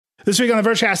This week on the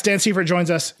Vergecast, Dan Seifert joins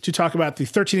us to talk about the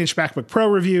 13-inch MacBook Pro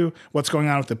review, what's going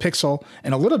on with the Pixel,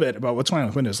 and a little bit about what's going on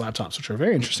with Windows laptops, which are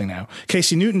very interesting now.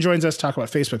 Casey Newton joins us to talk about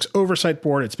Facebook's oversight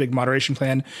board, its big moderation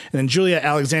plan, and then Julia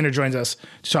Alexander joins us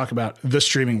to talk about the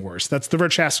streaming wars. That's the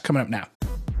Vergecast coming up now.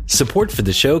 Support for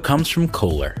the show comes from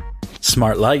Kohler.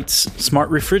 Smart lights, smart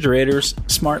refrigerators,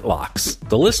 smart locks.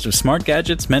 The list of smart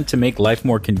gadgets meant to make life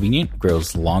more convenient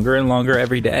grows longer and longer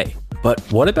every day. But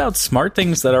what about smart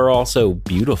things that are also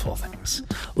beautiful things?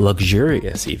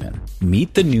 Luxurious, even.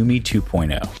 Meet the Numi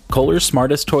 2.0, Kohler's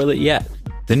smartest toilet yet.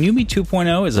 The Numi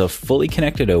 2.0 is a fully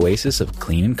connected oasis of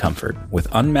clean and comfort with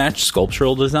unmatched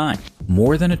sculptural design.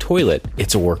 More than a toilet,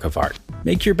 it's a work of art.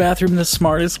 Make your bathroom the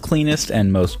smartest, cleanest,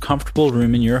 and most comfortable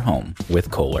room in your home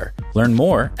with Kohler. Learn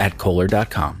more at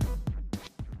Kohler.com.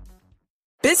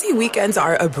 Busy weekends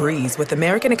are a breeze with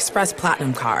American Express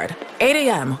Platinum Card. 8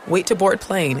 a.m., wait to board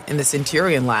plane in the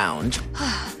Centurion Lounge.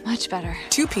 Much better.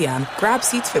 2 p.m., grab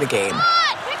seats for the game.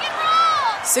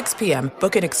 6 p.m.,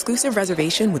 book an exclusive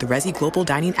reservation with Resi Global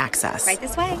Dining Access. Right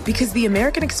this way. Because the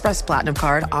American Express Platinum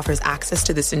Card offers access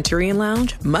to the Centurion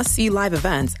Lounge, must-see live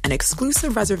events, and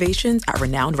exclusive reservations at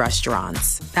renowned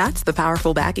restaurants. That's the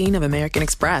powerful backing of American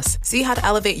Express. See how to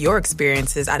elevate your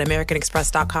experiences at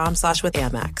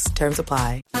americanexpress.com/withAmex. Terms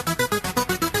apply.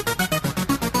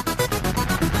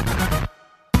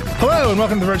 Hello, and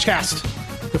welcome to the Vergecast,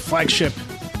 the flagship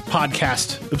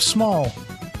podcast of small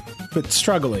but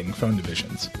struggling phone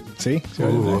divisions. See?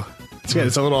 Ooh. It's good.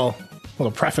 It's a little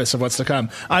preface of what's to come.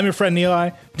 I'm your friend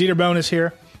Neeli. Dieter Bohn is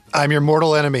here. I'm your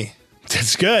mortal enemy.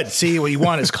 That's good. See, what you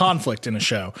want is conflict in a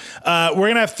show. We're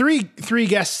going to have three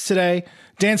guests today.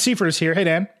 Dan Seifert is here. Hey,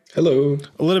 Dan. Hello.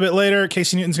 A little bit later,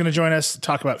 Casey Newton's going to join us to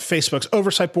talk about Facebook's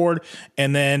oversight board.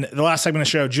 And then the last segment of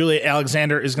the show, Julia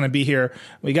Alexander is going to be here.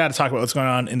 We got to talk about what's going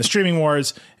on in the streaming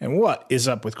wars and what is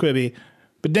up with Quibi.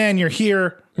 But Dan, you're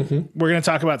here. Mm-hmm. We're going to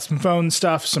talk about some phone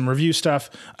stuff, some review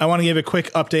stuff. I want to give a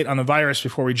quick update on the virus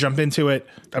before we jump into it.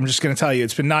 I'm just going to tell you,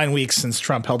 it's been 9 weeks since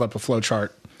Trump held up a flowchart.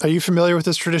 Are you familiar with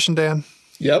this tradition, Dan?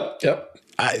 Yep.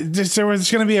 There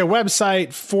was going to be a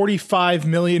website, 45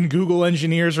 million Google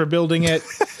engineers are building it.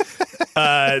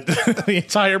 The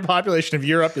entire population of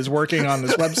Europe is working on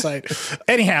this website.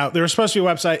 Anyhow, there was supposed to be a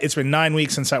website. It's been 9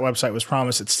 weeks since that website was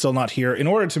promised. It's still not here. In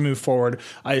order to move forward,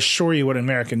 I assure you what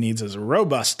America needs is a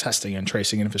robust testing and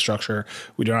tracing infrastructure.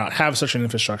 We do not have such an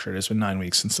infrastructure. It has been 9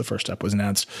 weeks since the first step was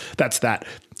announced. That's that.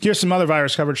 Here's some other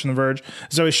virus coverage from The Verge.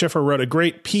 Zoe Schiffer wrote a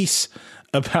great piece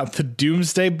about the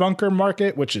doomsday bunker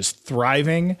market, which is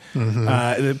thriving.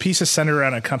 Mm-hmm. The piece is centered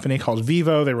around a company called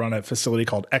Vivo. They run a facility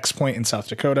called XPoint in South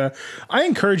Dakota. I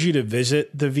encourage you to visit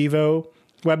the Vivo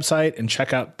website and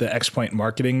check out the XPoint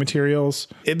marketing materials.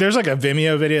 There's like a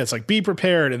Vimeo video. It's like, be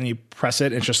prepared. And then you press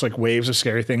it. And it's just like waves of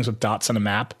scary things with dots on a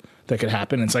map that could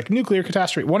happen. It's like nuclear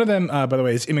catastrophe. One of them, by the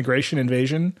way, is immigration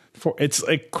invasion. It's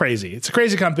like crazy. It's a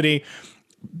crazy company.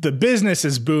 The business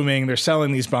is booming. They're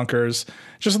selling these bunkers.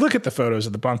 Just look at the photos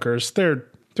of the bunkers. They're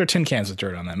tin cans with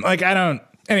dirt on them.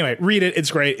 Anyway, read it.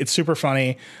 It's great. It's super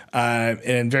funny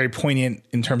and very poignant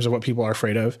in terms of what people are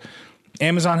afraid of.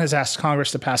 Amazon has asked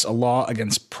Congress to pass a law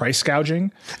against price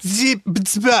gouging,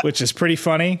 which is pretty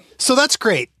funny. So that's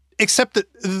great. Except that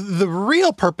the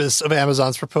real purpose of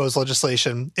Amazon's proposed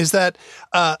legislation is that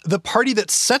the party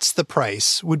that sets the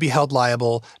price would be held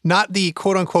liable, not the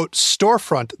quote-unquote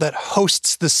storefront that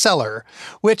hosts the seller,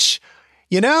 which,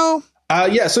 so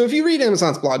if you read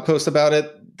Amazon's blog post about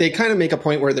it, they kind of make a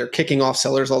point where they're kicking off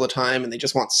sellers all the time and they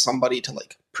just want somebody to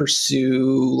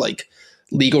pursue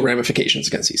legal ramifications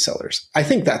against these sellers. I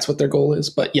think that's what their goal is.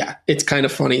 But yeah, it's kind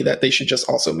of funny that they should just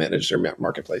also manage their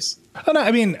marketplace. Oh, no,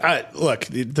 I mean, look,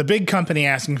 the big company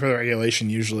asking for the regulation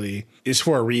usually is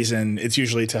for a reason. It's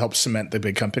usually to help cement the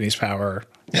big company's power.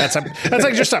 That's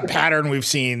like just a pattern we've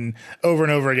seen over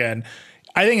and over again.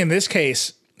 I think in this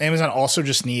case, Amazon also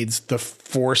just needs the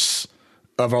force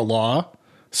of a law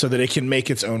so that it can make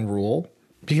its own rule.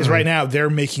 Because right now they're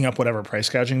making up whatever price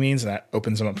gouging means, and that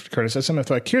opens them up to criticism. If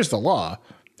here's the law.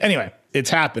 Anyway,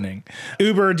 it's happening.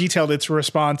 Uber detailed its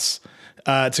response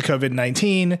to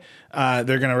COVID-19.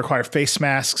 They're going to require face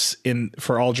masks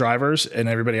for all drivers and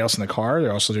everybody else in the car.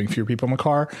 They're also doing fewer people in the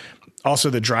car. Also,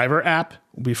 the driver app,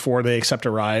 before they accept a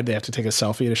ride, they have to take a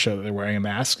selfie to show that they're wearing a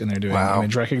mask, and they're doing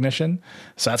image recognition.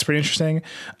 So that's pretty interesting.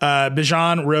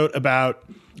 Bijan wrote about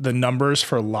the numbers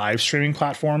for live streaming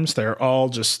platforms. They're all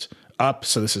just up.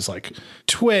 So this is like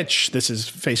Twitch, this is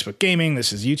Facebook gaming,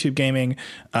 this is YouTube gaming.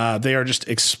 They are just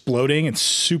exploding. It's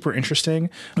super interesting.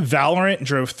 Valorant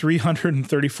drove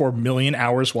 334 million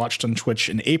hours watched on Twitch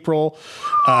in April.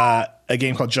 A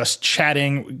game called Just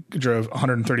Chatting drove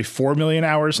 134 million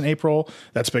hours in April.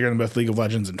 That's bigger than both League of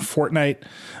Legends and Fortnite.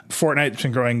 Fortnite's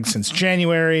been growing since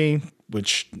January,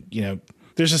 which, you know,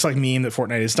 there's this like meme that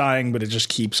Fortnite is dying, but it just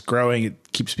keeps growing.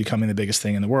 It keeps becoming the biggest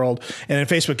thing in the world. And then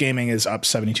Facebook gaming is up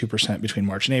 72% between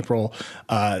March and April,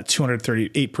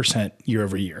 238% year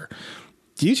over year.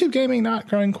 YouTube gaming not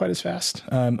growing quite as fast,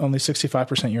 only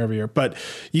 65% year over year. But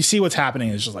you see what's happening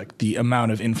is just like the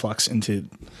amount of influx into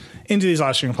these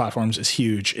live streaming platforms is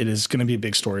huge. It is going to be a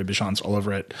big story. Bijan's all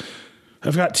over it.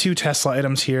 I've got 2 Tesla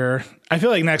items here. I feel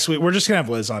like next week, we're just going to have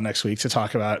Liz on next week to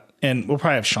talk about, and we'll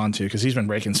probably have Sean too, because he's been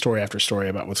breaking story after story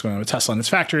about what's going on with Tesla and its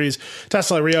factories.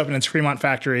 Tesla reopened its Fremont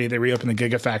factory. They reopened the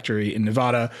Gigafactory in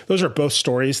Nevada. Those are both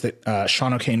stories that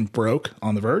Sean O'Kane broke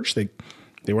on The Verge.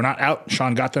 They were not out.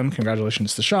 Sean got them.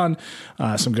 Congratulations to Sean.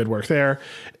 Some good work there.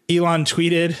 Elon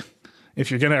tweeted, if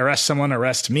you're going to arrest someone,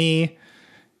 arrest me.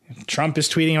 Trump is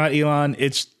tweeting about Elon.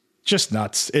 It's just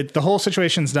nuts. The whole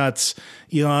situation's nuts.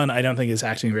 Elon, I don't think, is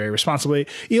acting very responsibly.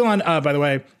 Elon, by the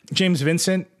way, James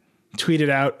Vincent tweeted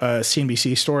out a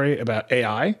CNBC story about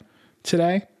AI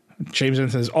today. James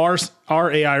Vincent is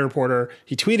our AI reporter.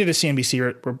 He tweeted a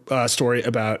CNBC story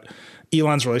about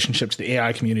Elon's relationship to the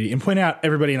AI community and pointed out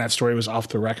everybody in that story was off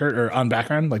the record or on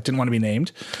background, like didn't want to be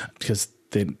named because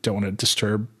they don't want to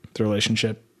disturb the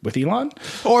relationship with Elon,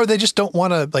 or they just don't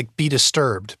want to like be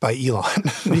disturbed by Elon.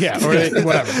 Yeah, or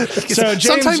whatever. So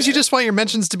sometimes you just want your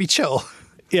mentions to be chill.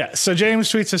 Yeah. So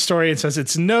James tweets a story and says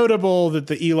it's notable that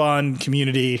the Elon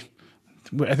community,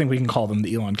 I think we can call them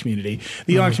the Elon community.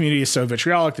 The Elon community is so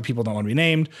vitriolic that people don't want to be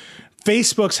named.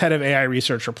 Facebook's head of AI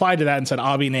research replied to that and said,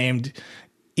 "I'll be named.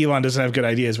 Elon doesn't have good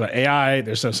ideas about AI.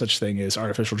 There's no such thing as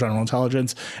artificial general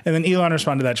intelligence." And then Elon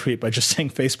responded to that tweet by just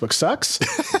saying Facebook sucks.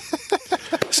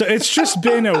 So it's just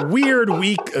been a weird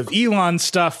week of Elon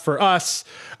stuff for us.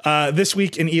 This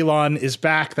Week in Elon is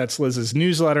back. That's Liz's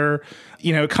newsletter.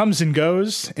 You know, it comes and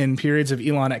goes in periods of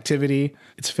Elon activity.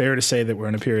 It's fair to say that we're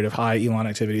in a period of high Elon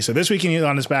activity. So This Week in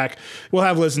Elon is back. We'll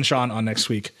have Liz and Sean on next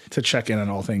week to check in on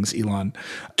all things Elon.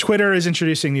 Twitter is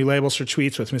introducing new labels for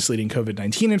tweets with misleading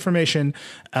COVID-19 information.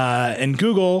 And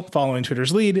Google, following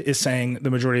Twitter's lead, is saying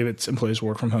the majority of its employees will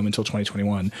work from home until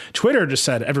 2021. Twitter just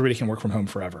said everybody can work from home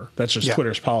forever. That's just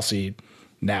Twitter's policy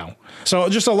now. So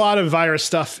just a lot of virus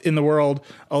stuff in the world,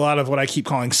 a lot of what I keep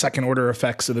calling second order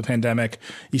effects of the pandemic.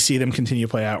 You see them continue to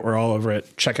play out. We're all over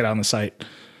it. Check it out on the site.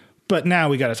 But now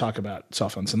we got to talk about cell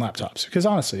phones and laptops because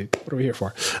honestly, what are we here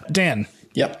for? Dan.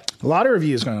 Yep. A lot of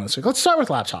reviews going on this week. Let's start with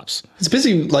laptops. It's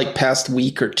busy like past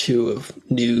week or two of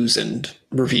news and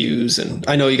reviews. And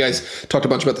I know you guys talked a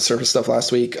bunch about the Surface stuff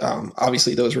last week.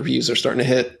 Obviously those reviews are starting to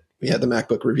hit. We had the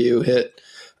MacBook review hit.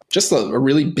 Just a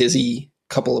really busy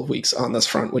couple of weeks on this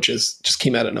front, which is just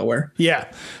came out of nowhere. Yeah.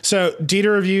 So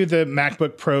Dieter reviewed the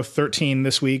MacBook Pro 13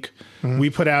 this week. We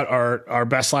put out our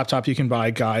best laptop you can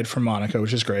buy guide from Monica,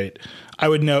 which is great. I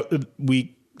would note that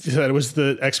we said it was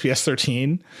the XPS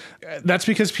 13. That's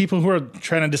because people who are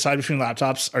trying to decide between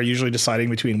laptops are usually deciding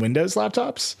between Windows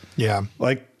laptops. Yeah.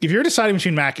 Like if you're deciding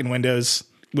between Mac and Windows,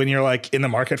 when you're like in the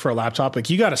market for a laptop, like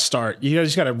you got to start, you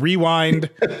just got to rewind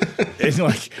and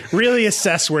like really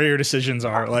assess where your decisions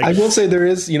are. Like I will say there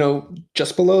is,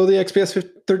 just below the XPS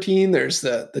 13, there's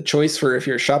the choice for if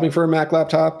you're shopping for a Mac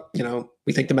laptop,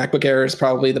 we think the MacBook Air is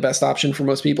probably the best option for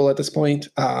most people at this point.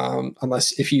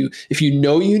 Unless if you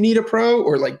you need a Pro,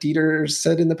 or like Dieter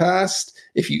said in the past,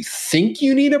 if you think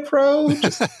you need a Pro,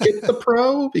 just get the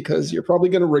Pro because you're probably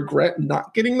going to regret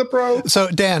not getting the Pro. So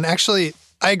Dan, actually,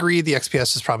 I agree the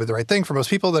XPS is probably the right thing for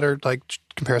most people that are like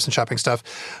comparison shopping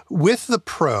stuff. With the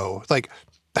Pro, like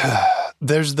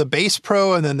there's the base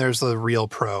Pro and then there's the real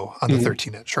Pro on the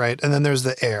 13-inch, right? And then there's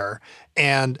the Air.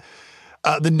 And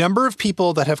the number of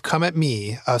people that have come at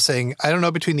me saying, I don't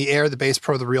know, between the Air, the base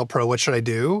Pro, the real Pro, what should I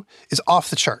do, is off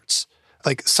the charts.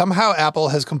 Like somehow Apple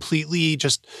has completely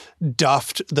just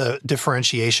duffed the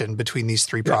differentiation between these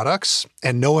three products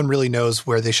and no one really knows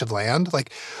where they should land.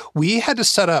 Like we had to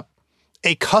set up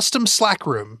a custom Slack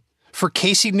room for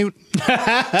Casey Newton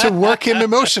to work him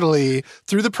emotionally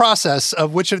through the process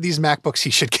of which of these MacBooks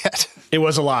he should get. it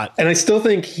was a lot. And I still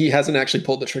think he hasn't actually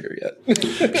pulled the trigger yet.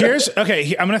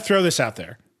 I'm going to throw this out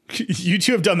there. You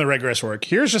two have done the rigorous work.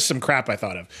 Here's just some crap I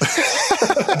thought of.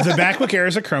 The MacBook Air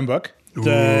is a Chromebook,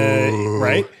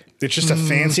 right? It's just a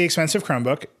fancy, expensive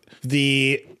Chromebook.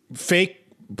 The fake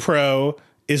Pro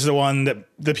is the one that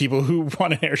the people who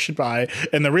want an Air should buy.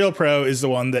 And the real Pro is the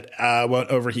one that won't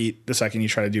overheat the second you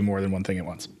try to do more than one thing at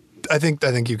once. I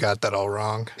think you got that all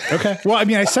wrong. Okay. Well, I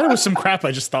mean, I said it was some crap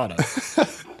I just thought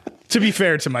of. To be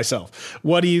fair to myself.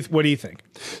 What do you think?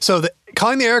 So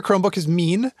calling the Air a Chromebook is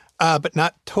mean, but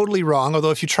not totally wrong.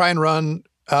 Although if you try and run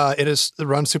It is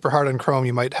run super hard on Chrome.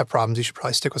 You might have problems. You should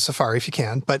probably stick with Safari if you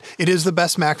can. But it is the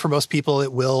best Mac for most people.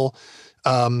 It will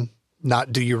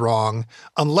not do you wrong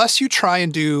unless you try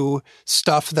and do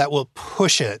stuff that will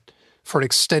push it for an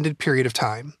extended period of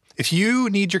time. If you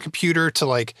need your computer to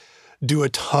like do a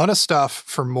ton of stuff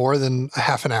for more than a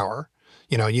half an hour,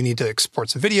 you need to export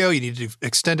some video, you need to do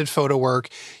extended photo work,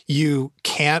 you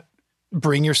can't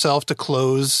bring yourself to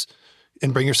close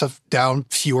and bring yourself down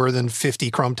fewer than 50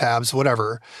 Chrome tabs,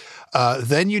 whatever,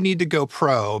 then you need to go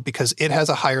Pro because it has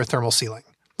a higher thermal ceiling.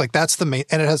 Like that's the main,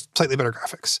 and it has slightly better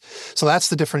graphics. So that's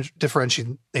the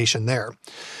differentiation there.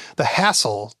 The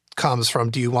hassle comes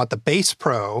from, do you want the base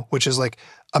Pro, which is like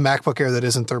a MacBook Air that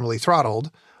isn't thermally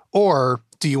throttled, or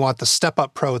do you want the step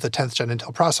up Pro with the 10th gen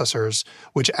Intel processors,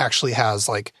 which actually has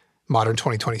like modern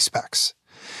 2020 specs?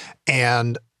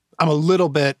 And I'm a little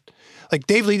bit like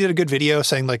Dave Lee did a good video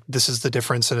saying like, this is the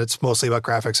difference and it's mostly about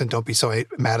graphics and don't be so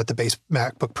mad at the base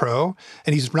MacBook Pro.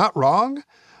 And he's not wrong,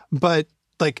 but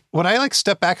like when I like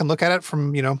step back and look at it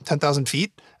from, 10,000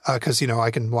 feet, because,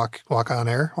 I can walk on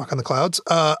air, walk on the clouds.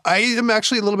 I am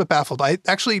actually a little bit baffled.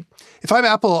 If I'm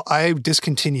Apple, I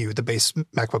discontinue the base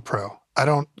MacBook Pro. I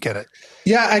don't get it.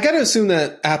 Yeah, I got to assume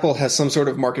that Apple has some sort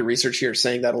of market research here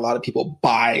saying that a lot of people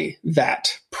buy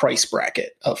that price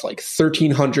bracket of like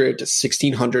 $1,300 to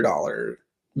 $1,600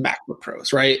 MacBook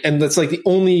Pros, right? And that's like the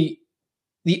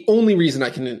only reason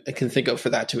I can think of for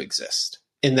that to exist,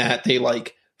 in that they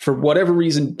like, for whatever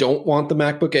reason, don't want the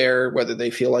MacBook Air, whether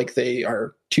they feel like they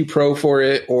are too pro for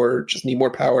it or just need more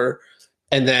power.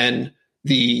 And then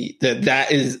that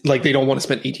is like, they don't want to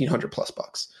spend $1,800 plus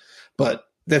bucks. But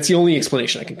that's the only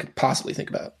explanation I can possibly think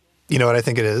about. You know what I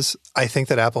think it is? I think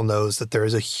that Apple knows that there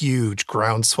is a huge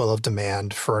groundswell of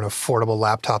demand for an affordable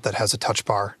laptop that has a touch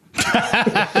bar.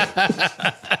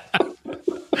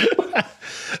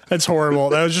 That's horrible.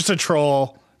 That was just a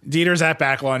troll. Dieter's at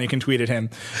Backlon. You can tweet at him.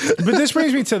 But this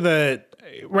brings me to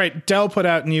Dell put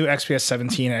out new XPS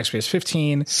 17 and XPS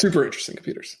 15. Super interesting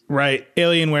computers. Right.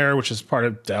 Alienware, which is part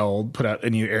of Dell, put out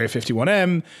a new Area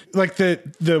 51M. Like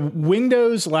the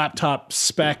Windows laptop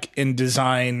spec and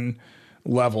design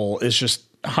level is just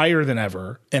higher than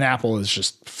ever. And Apple is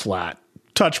just flat.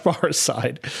 Touch bar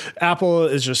aside, Apple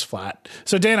is just flat.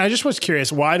 So Dan, I just was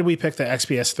curious, why did we pick the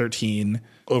XPS 13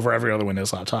 over every other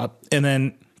Windows laptop? And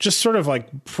then just sort of like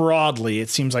broadly, it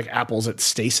seems like Apple's at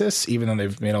stasis, even though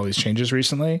they've made all these changes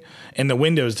recently. And the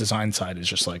Windows design side is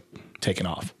just like taken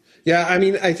off. Yeah, I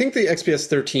mean, I think the XPS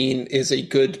 13 is a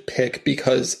good pick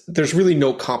because there's really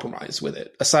no compromise with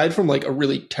it. Aside from like a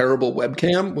really terrible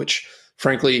webcam, which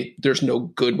frankly, there's no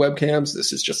good webcams.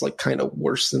 This is just like kind of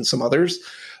worse than some others.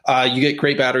 You get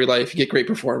great battery life, you get great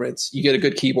performance, you get a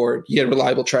good keyboard, you get a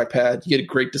reliable trackpad, you get a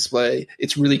great display.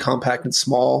 It's really compact and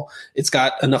small. It's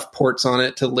got enough ports on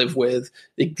it to live with.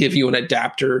 They give you an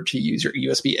adapter to use your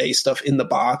USB-A stuff in the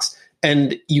box.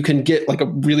 And you can get like a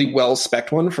really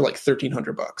well-spec'd one for like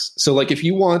 $1,300. So like if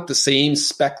you want the same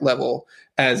spec level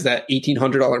as that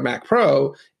 $1,800 Mac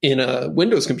Pro in a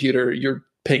Windows computer, you're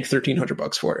paying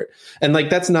 $1,300 for it. And like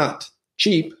that's not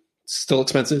cheap. Still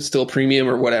expensive, still premium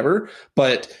or whatever.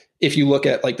 But if you look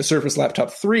at like the Surface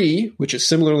Laptop 3, which is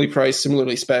similarly priced,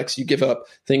 similarly specs, you give up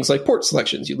things like port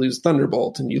selections. You lose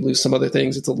Thunderbolt and you lose some other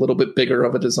things. It's a little bit bigger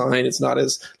of a design. It's not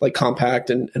as like compact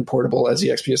and portable as the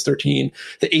XPS 13.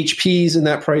 The HPs in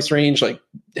that price range like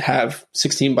have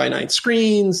 16:9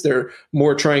 screens. They're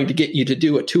more trying to get you to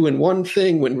do a 2-in-1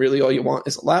 thing when really all you want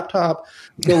is a laptop.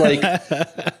 So like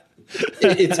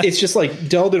it's just like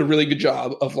Dell did a really good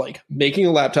job of like making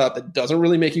a laptop that doesn't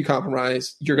really make you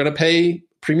compromise. You're going to pay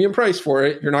premium price for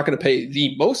it. You're not going to pay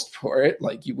the most for it.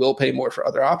 Like you will pay more for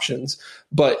other options,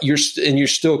 but you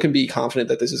still can be confident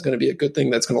that this is going to be a good thing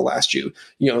that's going to last you,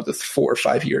 the 4 or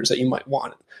 5 years that you might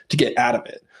want to get out of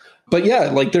it. But yeah,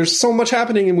 like there's so much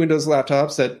happening in Windows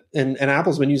laptops that, and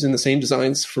Apple's been using the same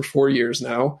designs for 4 years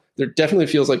now. There definitely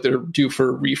feels like they're due for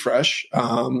a refresh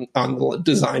on the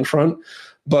design front.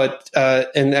 But,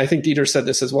 and I think Dieter said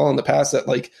this as well in the past, that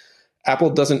like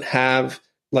Apple doesn't have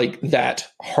like that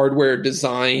hardware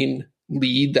design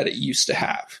lead that it used to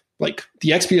have. Like the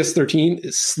XPS 13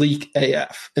 is sleek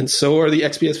AF, and so are the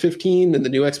XPS 15 and the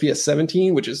new XPS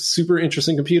 17, which is a super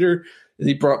interesting computer that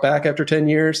he brought back after 10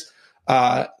 years.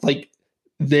 Like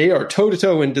they are toe to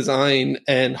toe in design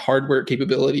and hardware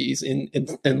capabilities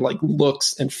and like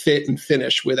looks and fit and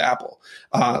finish with Apple.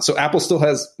 So Apple still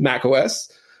has Mac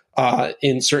OS.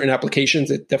 In certain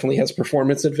applications, it definitely has a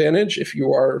performance advantage. If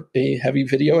you are a heavy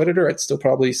video editor, I'd still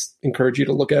probably encourage you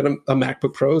to look at a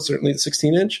MacBook Pro, certainly the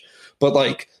 16-inch. But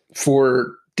like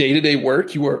for day-to-day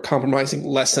work, you are compromising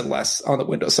less and less on the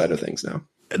Windows side of things now.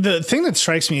 The thing that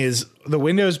strikes me is the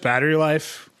Windows battery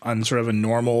life on sort of a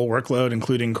normal workload,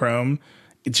 including Chrome,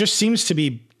 it just seems to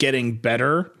be getting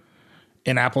better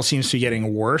and Apple seems to be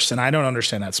getting worse. And I don't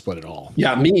understand that split at all.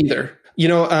 Yeah, me either.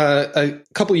 A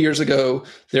couple years ago,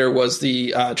 there was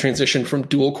the transition from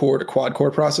dual core to quad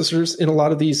core processors in a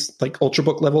lot of these like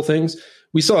Ultrabook level things.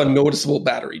 We saw a noticeable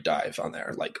battery dive on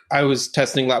there. Like I was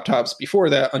testing laptops before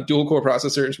that on dual core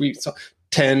processors. We saw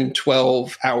 10,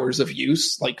 12 hours of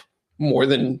use, like more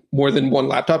than one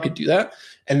laptop could do that.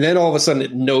 And then all of a sudden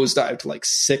it nosedived to like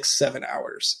 6-7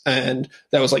 hours. And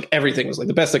that was like, everything was like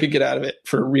the best I could get out of it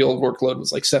for a real workload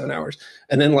was like 7 hours.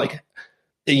 And then like,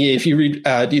 if you read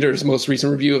Dieter's most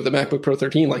recent review of the MacBook Pro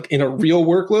 13, like in a real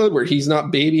workload where he's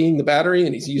not babying the battery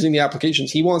and he's using the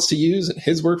applications he wants to use in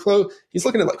his workflow, he's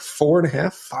looking at like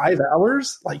 4.5, 5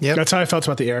 hours. Like, that's how I felt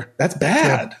about the Air. That's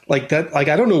bad. Yeah. Like that. Like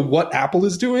I don't know what Apple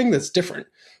is doing that's different,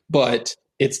 but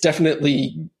it's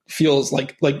definitely feels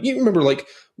like you remember like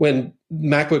when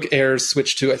MacBook Airs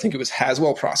switched to, I think it was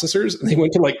Haswell processors, and they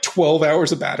went to like 12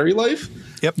 hours of battery life.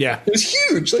 Yep. Yeah. It was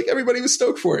huge. Like everybody was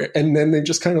stoked for it. And then they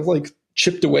just kind of like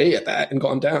chipped away at that and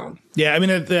gone down. Yeah. I mean,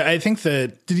 I think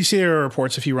did you see there are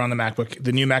reports if you run the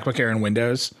new MacBook Air in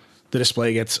Windows, the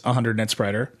display gets 100 nits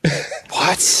brighter?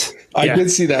 What? I did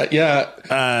see that.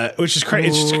 Yeah. Which is crazy.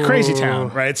 It's just crazy town,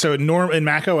 right? So in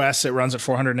Mac OS, it runs at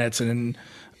 400 nits and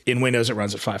in Windows, it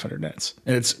runs at 500 nits,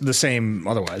 and it's the same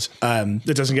otherwise.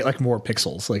 It doesn't get like more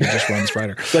pixels; like it just runs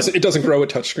brighter. It doesn't grow a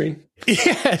touchscreen.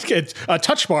 Yeah, a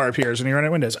touch bar appears when you run it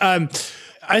Windows.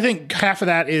 I think half of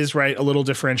that is right. A little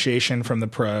differentiation from the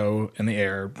Pro and the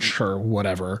Air, sure,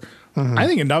 whatever. Mm-hmm. I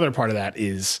think another part of that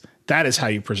is how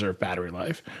you preserve battery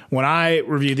life. When I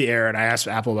reviewed the Air and I asked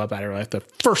Apple about battery life, the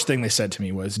first thing they said to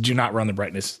me was, "Do not run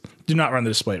the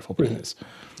display at full brightness."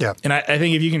 Mm-hmm. Yeah, and I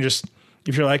think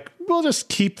if you're like, we'll just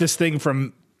keep this thing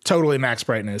from totally max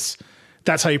brightness,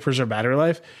 that's how you preserve battery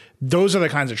life. Those are the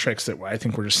kinds of tricks that I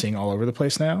think we're just seeing all over the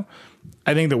place now.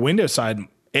 I think the Windows side,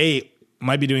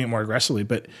 might be doing it more aggressively,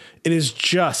 but it is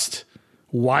just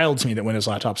wild to me that Windows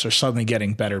laptops are suddenly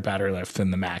getting better battery life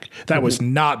than the Mac. That was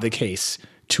not the case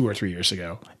 2 or 3 years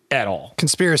ago at all.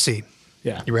 Conspiracy.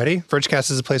 Yeah. You ready?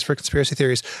 Vergecast is a place for conspiracy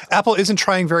theories. Apple isn't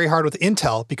trying very hard with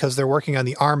Intel because they're working on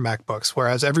the ARM MacBooks,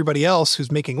 whereas everybody else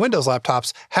who's making Windows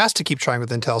laptops has to keep trying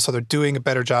with Intel, so they're doing a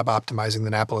better job optimizing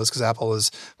than Apple is because Apple is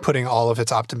putting all of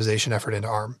its optimization effort into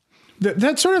ARM.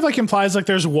 That sort of like implies like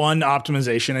there's one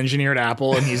optimization engineer at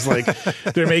Apple and he's like,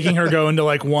 they're making her go into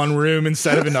like one room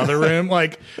instead of another room.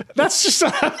 Like, that's just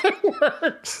not how it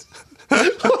works.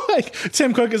 Like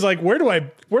Tim Cook is like, where do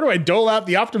I dole out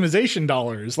the optimization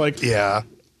dollars? Like, yeah,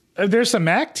 there's a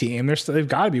Mac team. They've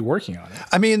got to be working on it.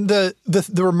 I mean, the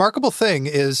remarkable thing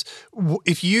is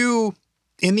if you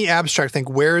in the abstract think,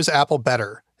 where is Apple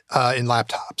better in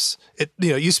laptops? It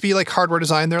used to be like hardware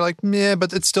design. They're like, meh,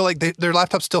 but it's still like their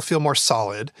laptops still feel more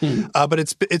solid. But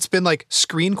it's been like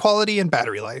screen quality and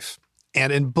battery life.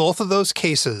 And in both of those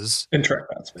cases, and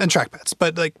trackpads,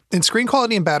 but like in screen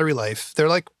quality and battery life, they're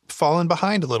like fallen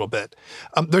behind a little bit.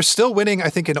 They're still winning, I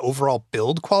think, in overall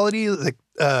build quality. Like,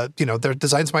 their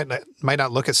designs might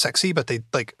not look as sexy, but they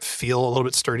like feel a little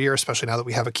bit sturdier, especially now that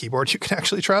we have a keyboard you can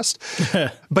actually trust.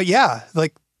 But yeah,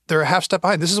 like they're a half step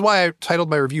behind. This is why I titled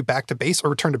my review "Back to Base" or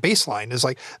 "Return to Baseline." Is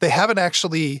like they haven't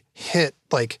actually hit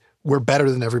like we're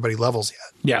better than everybody levels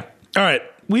yet. Yeah. All right.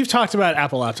 We've talked about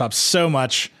Apple laptops so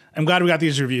much. I'm glad we got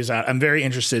these reviews out. I'm very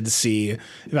interested to see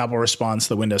if Apple responds to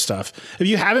the Windows stuff. If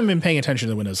you haven't been paying attention to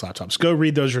the Windows laptops, go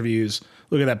read those reviews.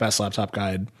 Look at that best laptop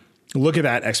guide. Look at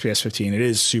that XPS 15. It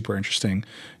is super interesting.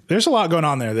 There's a lot going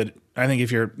on there that I think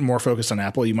if you're more focused on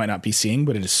Apple, you might not be seeing,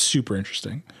 but it is super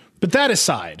interesting. But that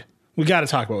aside, we got to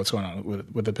talk about what's going on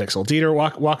with the Pixel. Dieter,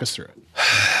 walk us through it.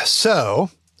 So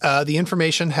the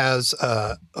information has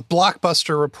a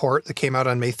blockbuster report that came out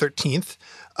on May 13th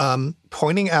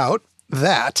pointing out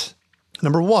that,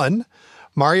 number one,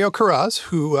 Mario Carraz,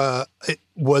 who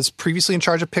was previously in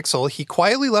charge of Pixel, he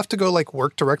quietly left to go like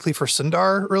work directly for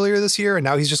Sundar earlier this year, and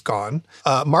now he's just gone.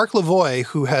 Mark Lavoie,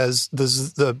 who has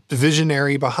the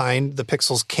visionary behind the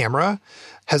Pixel's camera,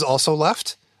 has also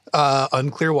left.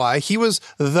 Unclear why. He was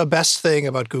the best thing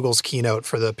about Google's keynote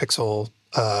for the Pixel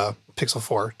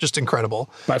 4. Just incredible.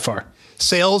 By far.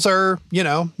 Sales are,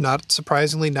 not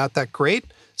surprisingly, not that great.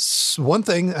 One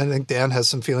thing, I think Dan has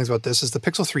some feelings about this, is the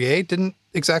Pixel 3a didn't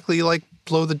exactly like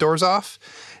blow the doors off.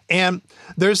 And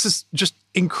there's this just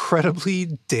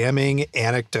incredibly damning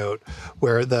anecdote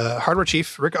where the hardware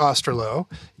chief, Rick Osterloh,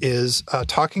 is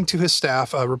talking to his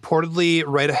staff reportedly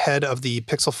right ahead of the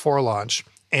Pixel 4 launch.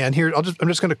 And here, I'm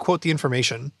just going to quote the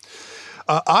information.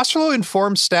 Osterloh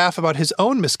informed staff about his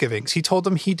own misgivings. He told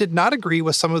them he did not agree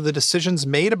with some of the decisions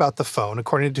made about the phone,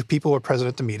 according to people who were present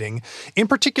at the meeting. In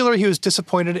particular, he was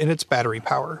disappointed in its battery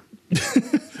power.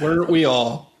 Weren't we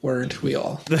all? Weren't we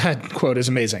all? That quote is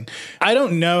amazing. I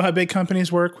don't know how big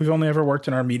companies work. We've only ever worked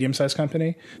in our medium-sized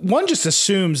company. One just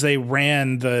assumes they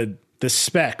ran the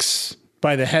specs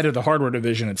by the head of the hardware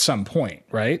division at some point,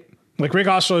 right? Like Rick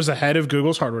Osterloh is the head of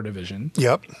Google's hardware division.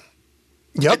 Yep.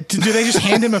 Do they just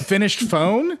hand him a finished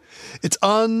phone? It's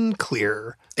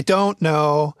unclear. I don't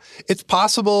know. It's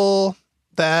possible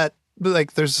that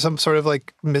like there's some sort of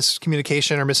like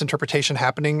miscommunication or misinterpretation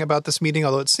happening about this meeting,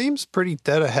 although it seems pretty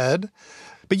dead ahead.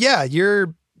 But yeah,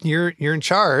 you're in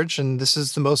charge, and this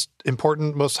is the most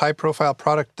important, most high profile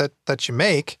product that you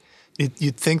make.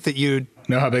 You'd think that you'd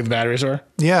know how big the batteries are.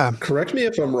 Yeah. Correct me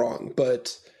if I'm wrong,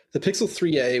 but the Pixel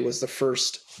 3a was the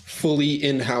first fully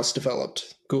in-house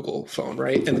developed Google phone,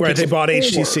 right? And right, they bought 4,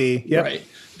 HTC. Yep. Right.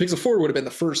 The Pixel 4 would have been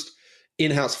the first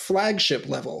in-house flagship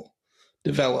level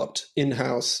developed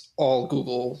in-house all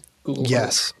Google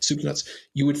yes, super nuts.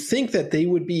 You would think that they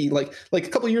would be like a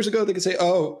couple of years ago they could say,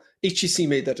 "Oh, HTC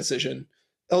made that decision.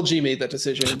 LG made that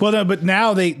decision." Well, no, but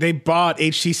now they bought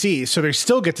HTC, so they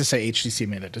still get to say HTC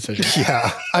made that decision.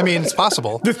 Yeah. I mean, it's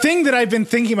possible. The thing that I've been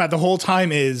thinking about the whole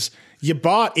time is you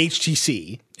bought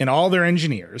HTC and all their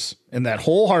engineers and that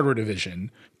whole hardware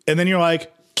division, and then you're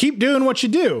like, keep doing what you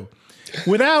do,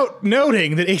 without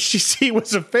noting that HTC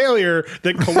was a failure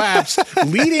that collapsed,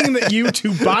 leading you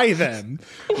to buy them.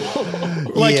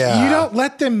 Like, you don't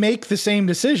let them make the same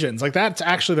decisions. Like, that's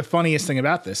actually the funniest thing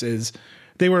about this is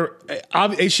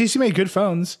HTC made good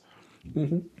phones,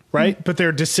 right? But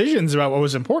their decisions about what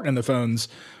was important in the phones,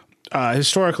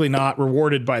 historically not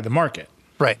rewarded by the market.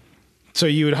 Right. So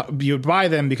you would buy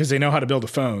them because they know how to build a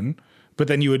phone, but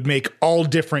then you would make all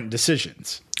different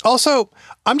decisions. Also,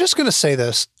 I'm just going to say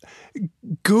this.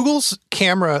 Google's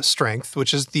camera strength,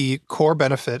 which is the core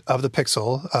benefit of the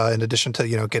Pixel, in addition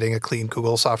to, getting a clean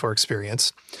Google software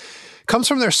experience, comes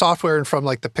from their software and from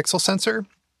like the Pixel sensor,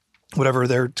 whatever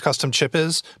their custom chip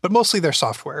is, but mostly their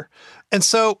software. And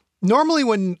so normally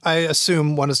when I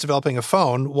assume one is developing a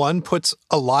phone, one puts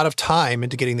a lot of time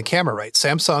into getting the camera right.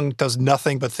 Samsung does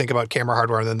nothing but think about camera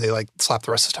hardware and then they like slap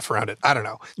the rest of the stuff around it. I don't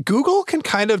know. Google can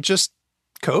kind of just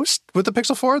coast with the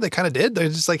Pixel 4. They kind of did. They're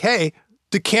just like, hey,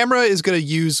 the camera is going to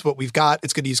use what we've got.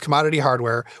 It's going to use commodity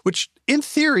hardware, which in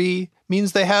theory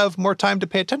means they have more time to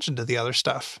pay attention to the other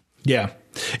stuff. Yeah.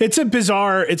 It's a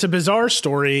bizarre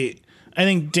story. I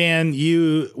think, Dan,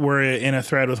 you were in a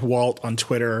thread with Walt on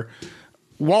Twitter.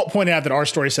 Walt pointed out that our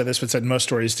story said this, but said most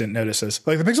stories didn't notice this.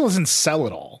 Like, the Pixel doesn't sell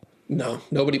at all. No,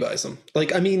 nobody buys them.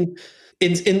 Like, I mean,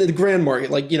 in the grand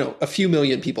market, like, a few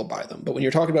million people buy them. But when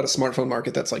you're talking about a smartphone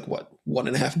market, that's like, what,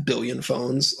 1.5 billion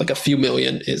phones? Like, a few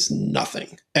million is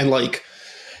nothing. And like,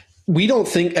 we don't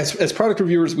think, as product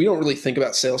reviewers, we don't really think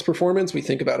about sales performance. We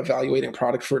think about evaluating a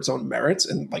product for its own merits.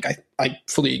 And like, I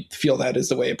fully feel that is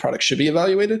the way a product should be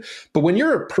evaluated. But when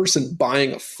you're a person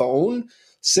buying a phone,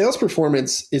 sales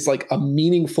performance is like a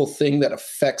meaningful thing that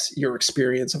affects your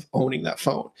experience of owning that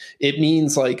phone. It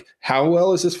means like, how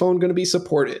well is this phone going to be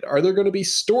supported? Are there going to be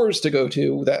stores to go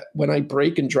to that when I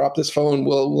break and drop this phone,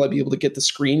 will I be able to get the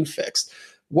screen fixed?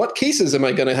 What cases am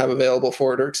I going to have available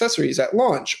for it, or accessories at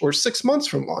launch or 6 months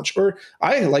from launch? Or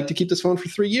I like to keep this phone for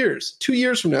 3 years. 2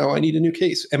 years from now, I need a new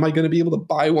case. Am I going to be able to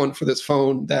buy one for this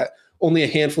phone that only a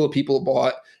handful of people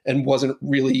bought and wasn't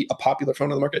really a popular phone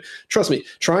on the market? Trust me,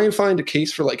 try and find a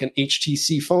case for like an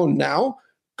HTC phone now.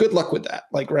 Good luck with that.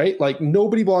 Like, right? Like,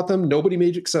 nobody bought them. Nobody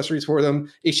made accessories for them.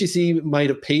 HTC might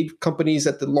have paid companies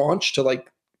at the launch to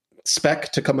like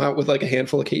spec to come out with like a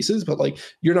handful of cases, but like,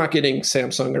 you're not getting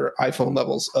Samsung or iPhone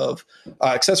levels of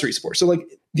accessory support. So like,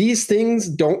 these things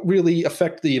don't really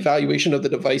affect the evaluation of the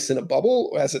device in a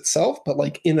bubble as itself, but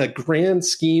like in a grand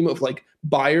scheme of like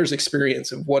buyer's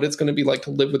experience of what it's going to be like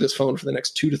to live with this phone for the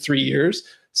next 2 to 3 years,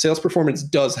 sales performance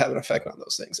does have an effect on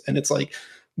those things. And it's like,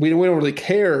 we don't really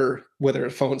care whether a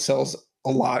phone sells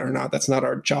a lot or not. That's not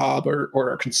our job or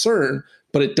our concern,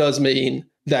 but it does mean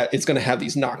that it's going to have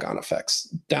these knock-on effects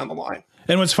down the line.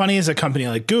 And what's funny is a company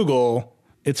like Google,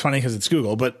 it's funny because it's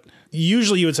Google, but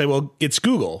usually you would say, well, it's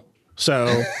Google.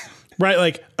 So, right,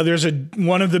 like there's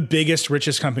one of the biggest,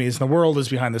 richest companies in the world is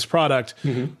behind this product.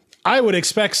 Mm-hmm. I would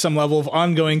expect some level of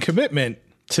ongoing commitment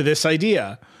to this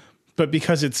idea. But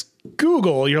because it's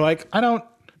Google, you're like, I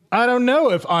don't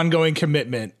know if ongoing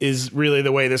commitment is really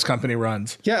the way this company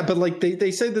runs. Yeah, but like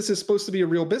they say this is supposed to be a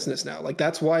real business now. Like,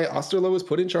 that's why Osterloh was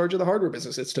put in charge of the hardware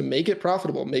business. It's to make it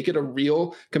profitable, make it a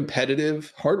real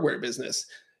competitive hardware business.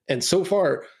 And so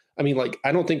far, I mean, like,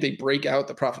 I don't think they break out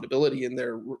the profitability in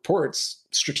their reports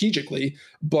strategically,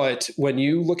 but when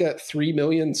you look at 3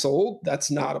 million sold,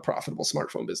 that's not a profitable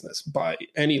smartphone business by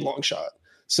any long shot.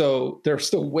 So they're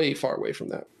still way far away from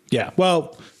that. Yeah.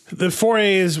 Well, the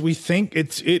foray is, we think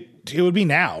it would be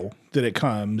now that it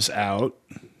comes out.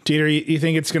 Dieter, you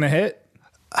think it's going to hit?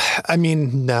 I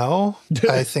mean, no.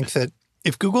 I think that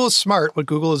if Google is smart, what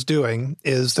Google is doing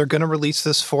is they're going to release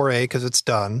this 4A because it's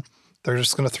done. They're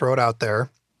just going to throw it out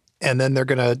there. And then they're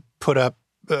going to put up,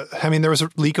 there was a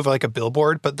leak of like a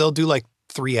billboard, but they'll do like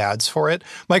 3 ads for it.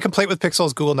 My complaint with Pixel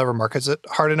is Google never markets it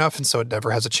hard enough, and so it never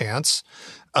has a chance.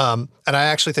 And I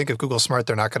actually think if Google's smart,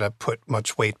 they're not going to put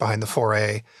much weight behind the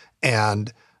 4A,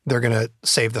 and they're going to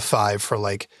save the 5 for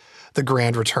like the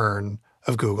grand return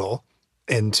of Google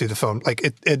into the phone. Like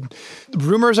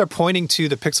rumors are pointing to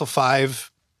the Pixel 5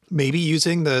 maybe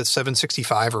using the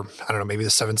 765 or I don't know, maybe the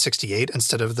 768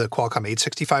 instead of the Qualcomm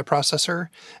 865 processor.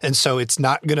 And so it's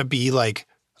not going to be like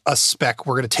a spec.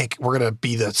 We're going to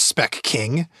be the spec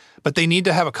king, but they need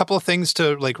to have a couple of things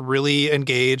to like really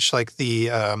engage like the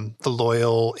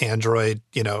loyal Android,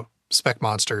 spec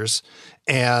monsters.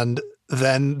 And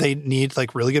then they need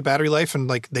like really good battery life, and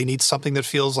like they need something that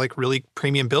feels like really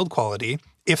premium build quality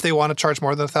if they want to charge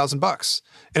more than $1,000.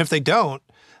 And if they don't,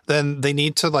 then they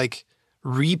need to like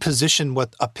reposition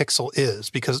what a Pixel is,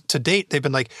 because to date they've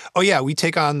been like, oh yeah, we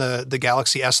take on the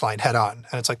Galaxy S line head on.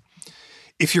 And it's like,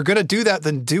 if you're going to do that,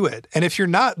 then do it. And if you're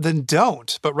not, then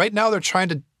don't. But right now they're trying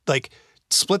to like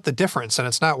split the difference, and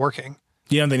it's not working.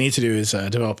 What they need to do is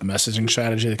develop a messaging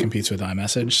strategy that competes with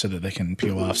iMessage so that they can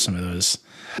peel off some of those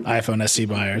iPhone SE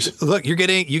buyers. Look, you get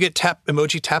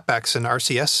emoji tapbacks in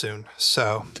RCS soon.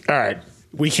 So all right.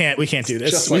 We can't do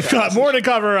this. We've got more to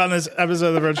cover on this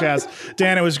episode of the Roachcast.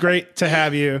 Dan, it was great to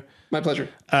have you. My pleasure.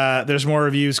 There's more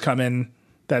reviews coming.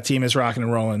 That team is rocking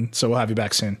and rolling, so we'll have you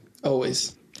back soon.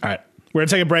 Always. All right. We're going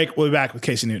to take a break. We'll be back with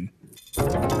Casey Newton.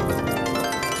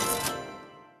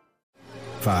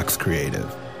 Fox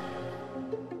Creative.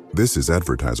 This is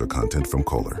advertiser content from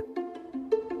Kohler.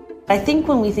 I think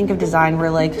when we think of design,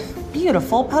 we're like,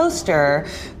 beautiful poster,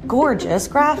 gorgeous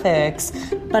graphics.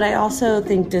 But I also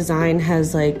think design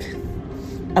has like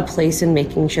a place in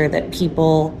making sure that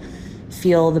people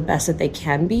feel the best that they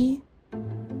can be.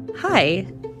 Hi,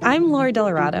 I'm Laura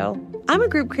Delarado. I'm a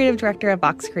group creative director at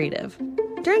Fox Creative.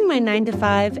 During my 9 to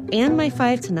 5 and my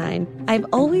 5 to 9, I've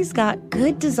always got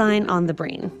good design on the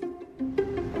brain.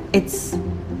 It's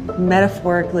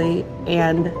metaphorically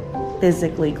and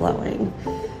physically glowing.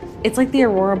 It's like the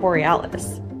Aurora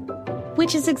Borealis.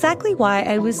 Which is exactly why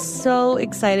I was so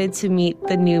excited to meet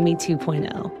the NUMI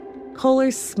 2.0,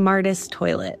 Kohler's smartest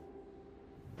toilet.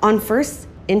 On first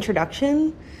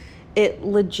introduction, it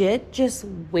legit just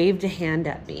waved a hand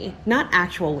at me. Not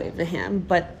actual waved a hand,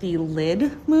 but the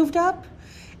lid moved up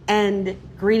and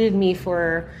greeted me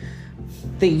for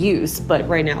the use. But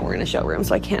right now we're in a showroom,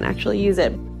 so I can't actually use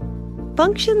it.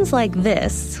 Functions like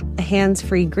this, a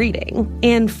hands-free greeting,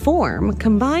 and form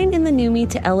combine in the NUMI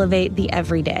to elevate the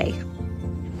everyday.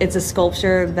 It's a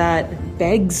sculpture that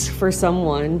begs for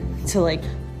someone to like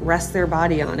rest their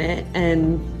body on it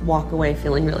and walk away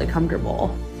feeling really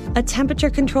comfortable. A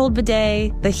temperature-controlled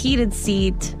bidet, the heated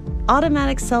seat,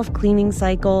 automatic self-cleaning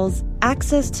cycles,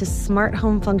 access to smart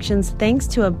home functions thanks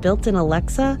to a built-in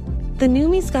Alexa, the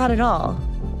NUMI's got it all.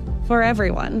 For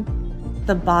everyone.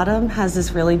 The bottom has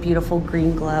this really beautiful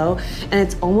green glow, and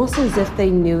it's almost as if they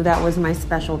knew that was my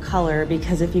special color,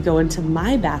 because if you go into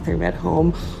my bathroom at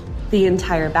home, the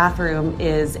entire bathroom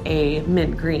is a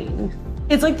mint green.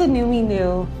 It's like the NUMI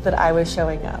knew that I was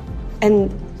showing up.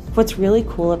 And what's really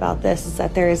cool about this is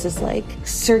that there is this like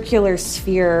circular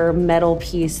sphere metal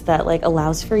piece that like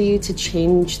allows for you to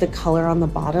change the color on the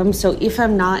bottom. So if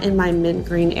I'm not in my mint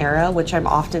green era, which I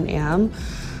often am,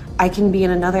 I can be in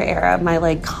another era, my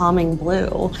like calming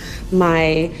blue,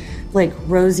 my like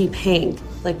rosy pink,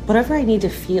 like whatever I need to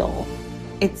feel.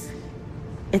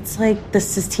 It's like the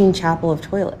Sistine Chapel of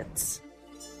toilets.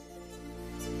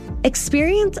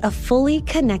 Experience a fully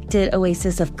connected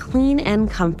oasis of clean and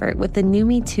comfort with the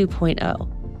NUMI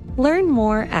 2.0. Learn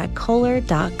more at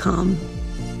Kohler.com.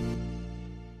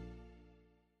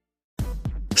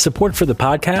 Support for the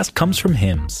podcast comes from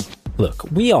Hims.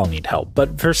 Look, we all need help,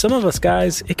 but for some of us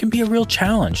guys, it can be a real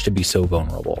challenge to be so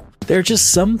vulnerable. There are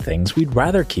just some things we'd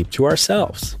rather keep to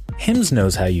ourselves. Hims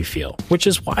knows how you feel, which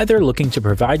is why they're looking to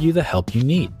provide you the help you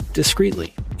need,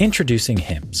 discreetly. Introducing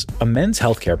Hims, a men's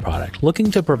healthcare product looking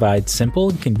to provide simple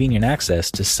and convenient access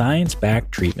to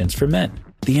science-backed treatments for men.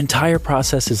 The entire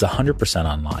process is 100%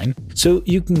 online, so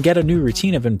you can get a new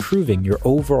routine of improving your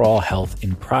overall health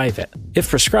in private. If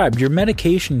prescribed, your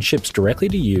medication ships directly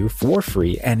to you for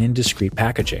free and in discreet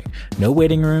packaging. No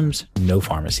waiting rooms, no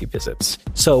pharmacy visits.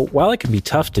 So while it can be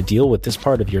tough to deal with this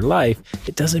part of your life,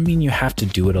 it doesn't mean you have to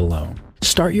do it alone.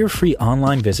 Start your free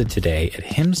online visit today at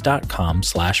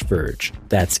hims.com/verge.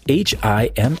 That's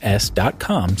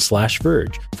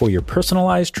HIMS.com/verge for your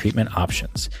personalized treatment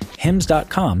options.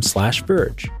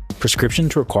 hims.com/verge.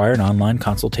 Prescriptions require an online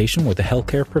consultation with a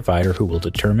healthcare provider who will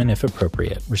determine if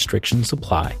appropriate. Restrictions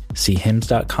apply. See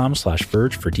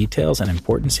hims.com/verge for details and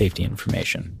important safety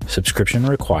information. Subscription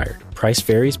required. Price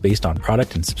varies based on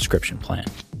product and subscription plan.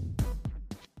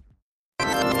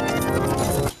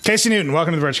 Casey Newton,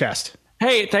 welcome to the Vergecast.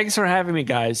 Hey, thanks for having me,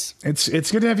 guys.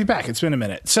 It's good to have you back. It's been a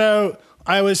minute. So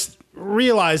I was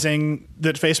realizing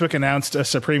that Facebook announced a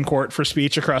Supreme Court for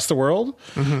speech across the world.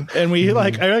 Mm-hmm. And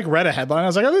I read a headline. I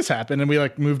was like, oh, this happened. And we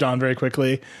moved on very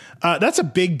quickly. That's a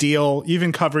big deal. You've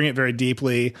been covering it very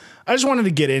deeply. I just wanted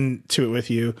to get into it with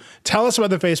you. Tell us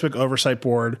about the Facebook Oversight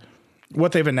Board,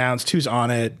 what they've announced, who's on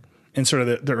it, and sort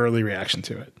of the early reaction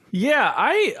to it. Yeah,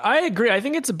 I agree. I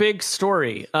think it's a big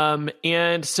story.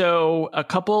 And so a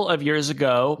couple of years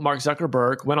ago, Mark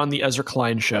Zuckerberg went on the Ezra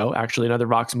Klein show, actually another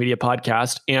Vox Media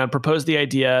podcast, and proposed the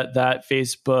idea that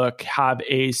Facebook have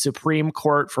a Supreme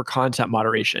Court for content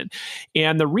moderation.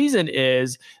 And the reason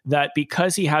is that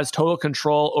because he has total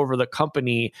control over the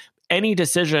company, any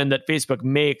decision that Facebook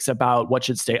makes about what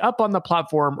should stay up on the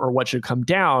platform or what should come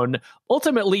down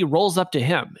ultimately rolls up to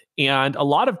him. And a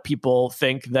lot of people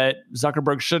think that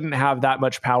Zuckerberg shouldn't have that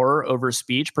much power over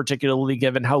speech, particularly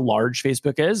given how large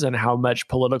Facebook is and how much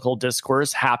political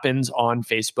discourse happens on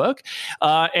Facebook.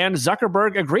 And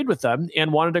Zuckerberg agreed with them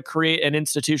and wanted to create an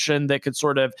institution that could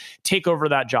sort of take over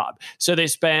that job. So they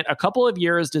spent a couple of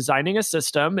years designing a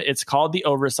system. It's called the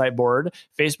Oversight Board.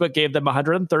 Facebook gave them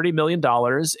 $130 million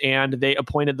and they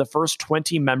appointed the first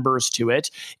 20 members to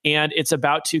it. And it's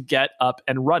about to get up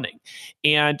and running.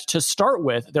 And to start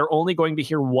with, they're only going to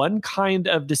hear one kind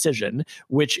of decision,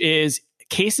 which is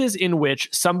cases in which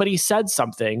somebody said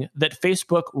something that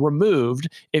Facebook removed.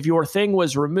 If your thing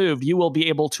was removed, you will be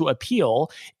able to appeal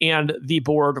and the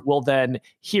board will then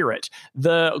hear it.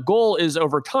 The goal is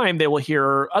over time, they will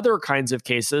hear other kinds of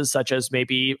cases, such as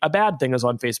maybe a bad thing is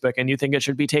on Facebook and you think it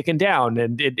should be taken down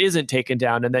and it isn't taken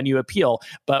down and then you appeal.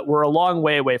 But we're a long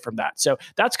way away from that. So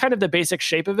that's kind of the basic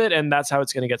shape of it. And that's how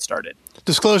it's going to get started.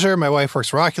 Disclosure, my wife works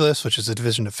for Oculus, which is a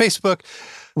division of Facebook.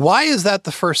 Why is that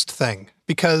the first thing?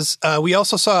 Because we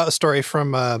also saw a story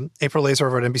from April Laser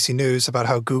over at NBC News about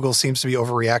how Google seems to be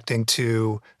overreacting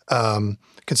to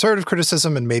conservative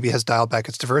criticism and maybe has dialed back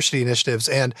its diversity initiatives.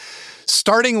 And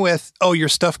starting with, oh, your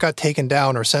stuff got taken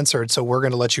down or censored, so we're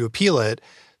going to let you appeal it,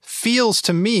 feels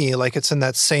to me like it's in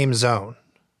that same zone.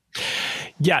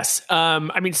 Yes.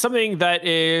 I mean, something that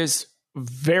is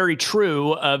very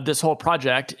true of this whole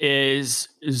project is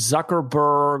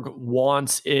Zuckerberg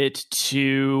wants it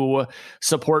to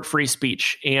support free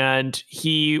speech. And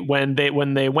when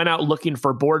they went out looking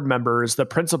for board members, the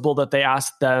principle that they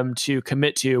asked them to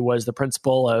commit to was the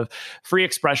principle of free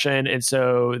expression. And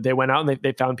so they went out and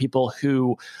they found people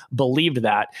who believed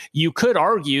that. You could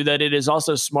argue that it is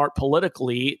also smart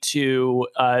politically to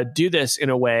do this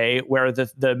in a way where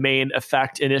the main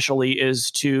effect initially is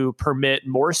to permit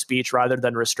more speech rather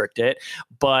than restrict it.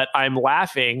 But I'm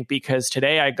laughing because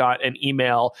today I got an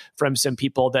email from some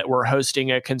people that were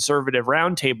hosting a conservative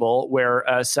roundtable where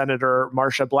Senator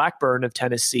Marsha Blackburn of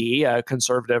Tennessee, a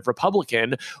conservative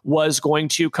Republican, was going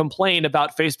to complain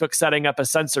about Facebook setting up a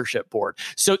censorship board.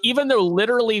 So even though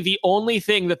literally the only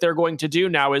thing that they're going to do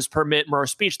now is permit more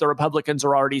speech, the Republicans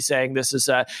are already saying this is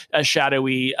a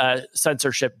shadowy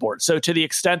censorship board. So to the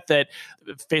extent that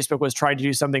Facebook was trying to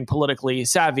do something politically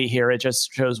savvy here, it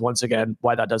just shows once again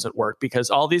why that doesn't work, because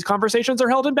all these conversations are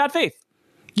held in bad faith.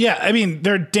 Yeah, I mean,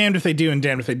 they're damned if they do and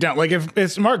damned if they don't. Like, if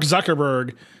it's Mark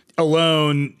Zuckerberg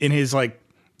alone in his,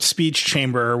 speech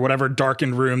chamber or whatever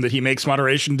darkened room that he makes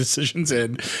moderation decisions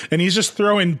in, and he's just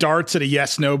throwing darts at a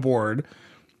yes-no board,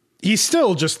 he's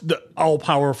still just the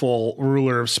all-powerful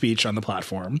ruler of speech on the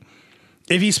platform.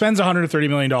 If he spends $130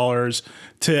 million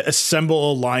to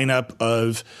assemble a lineup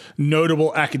of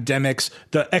notable academics,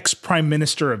 the ex-prime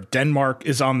minister of Denmark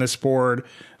is on this board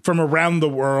from around the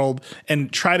world,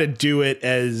 and try to do it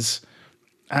as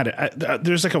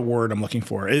there's a word I'm looking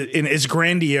for, in as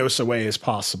grandiose a way as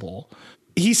possible.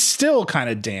 He's still kind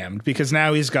of damned because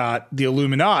now he's got the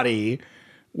Illuminati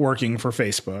working for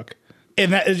Facebook.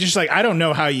 And that is just I don't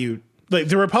know how you like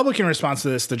the Republican response to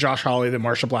this, the Josh Hawley, the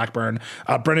Marsha Blackburn,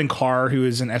 Brendan Carr, who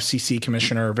is an FCC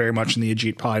commissioner, very much in the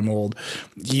Ajit Pai mold.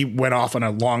 He went off on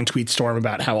a long tweet storm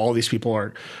about how all these people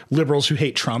are liberals who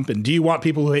hate Trump. And do you want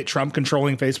people who hate Trump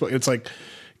controlling Facebook? It's like,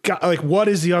 God, like, what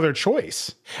is the other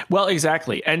choice? Well,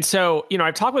 exactly. And so,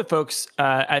 I've talked with folks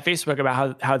at Facebook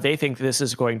about how they think this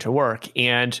is going to work.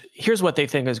 And here's what they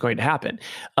think is going to happen.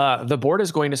 The board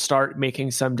is going to start making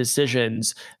some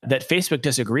decisions that Facebook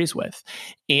disagrees with.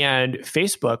 And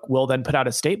Facebook will then put out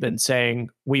a statement saying,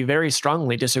 we very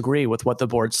strongly disagree with what the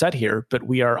board said here, but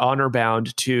we are honor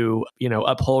bound to,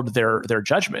 uphold their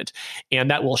judgment.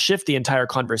 And that will shift the entire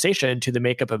conversation to the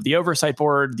makeup of the oversight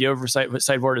board. The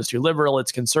oversight board is too liberal,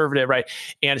 it's conservative, right?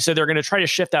 And so they're going to try to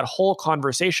shift that whole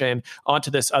conversation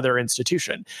onto this other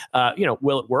institution.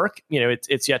 Will it work?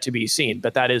 It's yet to be seen,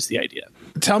 but that is the idea.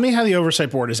 Tell me how the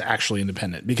oversight board is actually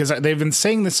independent, because they've been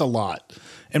saying this a lot.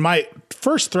 And my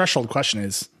first threshold question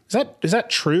is that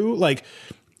true? Like,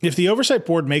 if the oversight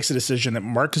board makes a decision that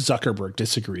Mark Zuckerberg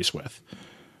disagrees with,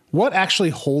 what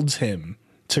actually holds him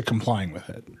to complying with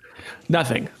it?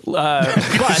 Nothing. But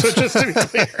so just to be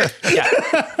clear.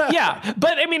 Yeah.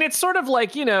 But I mean, it's sort of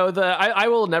like, I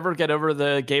will never get over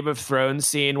the Game of Thrones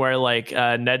scene where like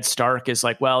Ned Stark is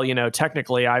like, well,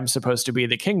 technically I'm supposed to be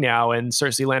the king now. And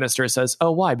Cersei Lannister says,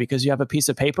 oh, why? Because you have a piece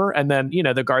of paper. And then,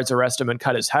 the guards arrest him and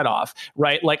cut his head off.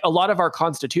 Right. Like a lot of our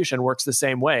constitution works the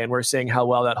same way. And we're seeing how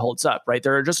well that holds up. Right.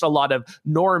 There are just a lot of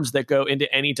norms that go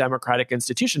into any democratic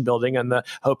institution building. And the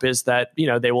hope is that,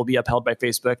 they will be upheld by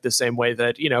Facebook the same way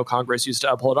that, Congress used to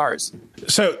uphold ours.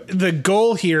 So the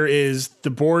goal here is the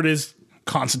board is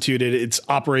constituted. It's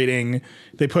operating.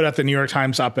 They put out the New York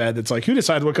Times op-ed that's like, who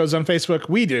decides what goes on Facebook?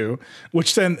 We do.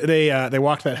 Which then they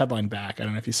walked that headline back. I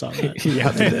don't know if you saw that.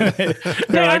 Yeah, they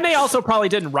did. And they also probably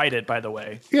didn't write it, by the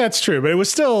way. Yeah, it's true. But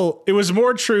it was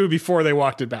more true before they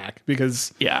walked it back,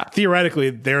 because theoretically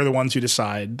they're the ones who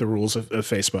decide the rules of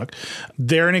Facebook.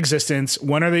 They're in existence.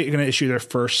 When are they going to issue their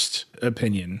first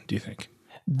opinion, do you think?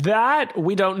 That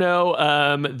we don't know.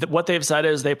 What they've said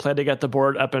is they plan to get the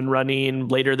board up and running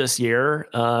later this year.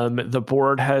 The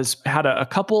board has had a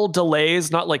couple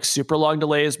delays, not like super long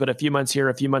delays, but a few months here,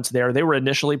 a few months there. They were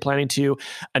initially planning to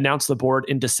announce the board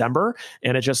in December,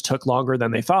 and it just took longer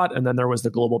than they thought. And then there was the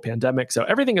global pandemic. So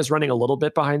everything is running a little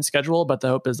bit behind schedule, but the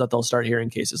hope is that they'll start hearing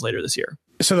cases later this year.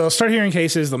 So they'll start hearing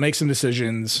cases. They'll make some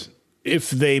decisions.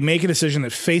 If they make a decision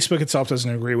that Facebook itself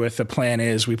doesn't agree with, the plan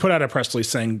is we put out a press release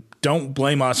saying, don't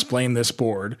blame us, blame this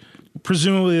board.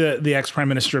 Presumably the ex-prime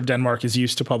minister of Denmark is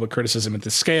used to public criticism at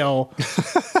this scale.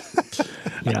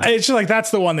 It's just like, that's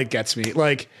the one that gets me.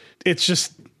 Like, it's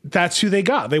just, that's who they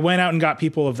got. They went out and got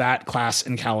people of that class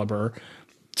and caliber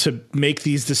to make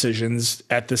these decisions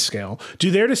at this scale.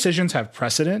 Do their decisions have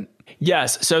precedent?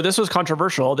 Yes. So this was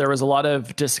controversial. There was a lot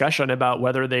of discussion about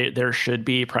whether there should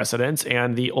be precedents,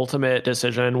 and the ultimate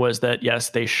decision was that,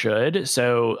 yes, they should.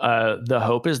 So the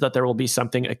hope is that there will be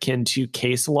something akin to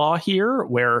case law here,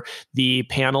 where the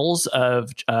panels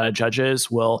of judges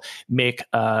will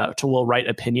write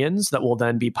opinions that will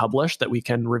then be published that we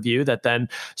can review, that then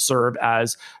serve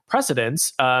as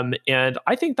precedents. And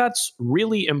I think that's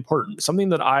really important. Something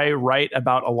that I write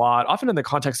about a lot, often in the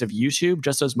context of YouTube,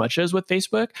 just as much as with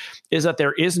Facebook, is that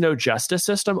there is no justice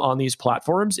system on these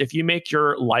platforms. If you make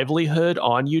your livelihood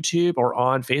on YouTube or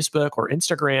on Facebook or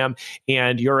Instagram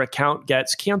and your account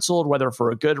gets canceled, whether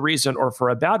for a good reason or for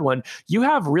a bad one, you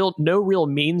have no real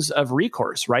means of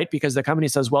recourse, right? Because the company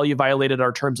says, well, you violated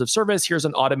our terms of service. Here's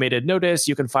an automated notice.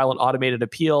 You can file an automated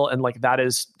appeal. And like, that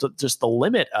is just the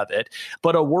limit of it.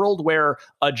 But a world where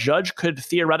a judge could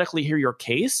theoretically hear your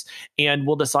case and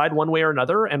will decide one way or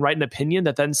another and write an opinion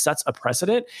that then sets a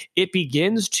precedent, it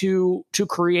begins to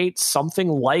create something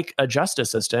like a justice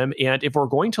system. And if we're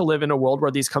going to live in a world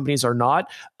where these companies are not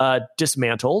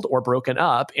dismantled or broken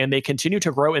up, and they continue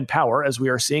to grow in power, as we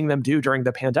are seeing them do during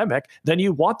the pandemic, then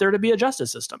you want there to be a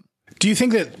justice system. Do you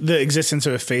think that the existence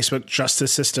of a Facebook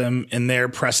justice system and their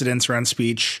precedents around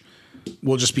speech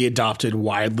will just be adopted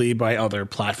widely by other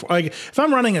platforms? Like, if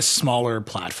I'm running a smaller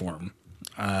platform,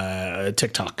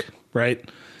 TikTok, right?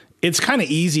 It's kind of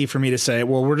easy for me to say,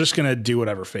 well, we're just going to do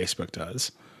whatever Facebook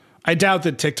does. I doubt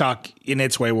that TikTok in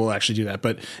its way will actually do that,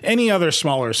 but any other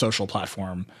smaller social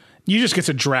platform, you just get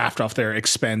to draft off their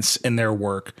expense and their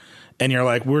work. And you're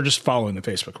like, we're just following the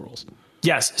Facebook rules.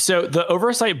 Yes. So the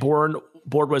oversight board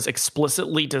board was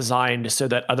explicitly designed so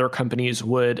that other companies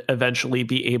would eventually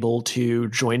be able to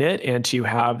join it and to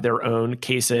have their own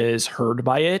cases heard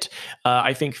by it.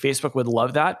 I think Facebook would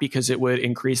love that because it would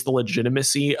increase the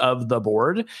legitimacy of the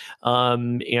board,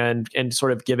 and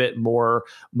sort of give it more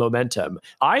momentum.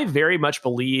 I very much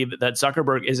believe that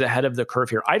Zuckerberg is ahead of the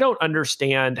curve here. I don't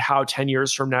understand how 10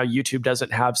 years from now YouTube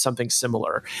doesn't have something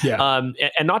similar. Yeah.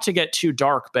 And not to get too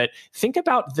dark, but think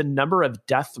about the number of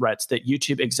death threats that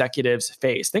YouTube executives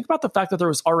face. Think about the fact that there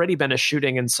was already been a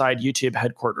shooting inside YouTube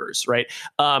headquarters, right?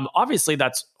 Obviously,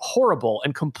 that's horrible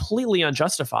and completely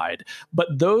unjustified. But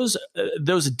those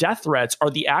death threats are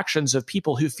the actions of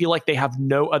people who feel like they have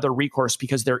no other recourse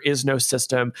because there is no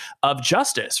system of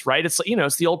justice, right? It's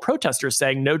it's the old protesters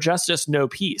saying no justice, no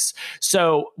peace.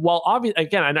 So while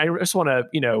again, and I just want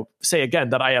to say again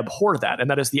that I abhor that, and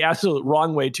that is the absolute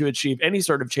wrong way to achieve any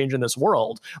sort of change in this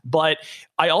world. But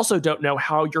I also don't know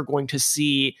how you're going to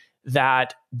see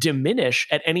that diminish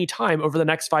at any time over the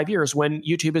next 5 years when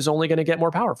YouTube is only going to get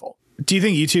more powerful. Do you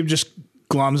think YouTube just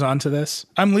gloms onto this?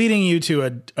 I'm leading you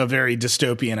to a very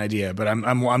dystopian idea, but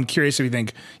I'm curious if you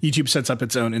think YouTube sets up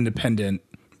its own independent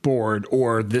board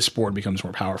or this board becomes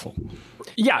more powerful.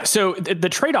 Yeah. So the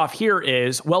trade-off here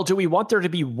is, well, do we want there to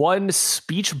be one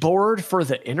speech board for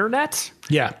the internet?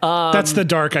 Yeah. That's the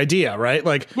dark idea, right?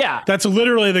 Like, yeah, that's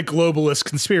literally the globalist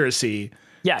conspiracy.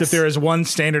 Yes. That there is one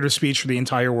standard of speech for the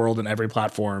entire world in every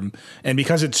platform. And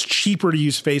because it's cheaper to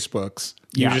use Facebook's,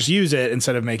 you just use it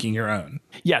instead of making your own.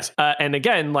 Yes. And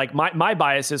again, like my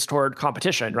bias is toward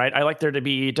competition, right? I like there to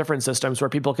be different systems where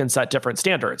people can set different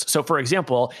standards. So for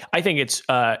example, I think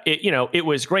it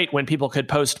was great when people could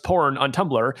post porn on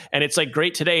Tumblr, and it's like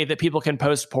great today that people can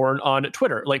post porn on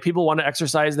Twitter. Like people want to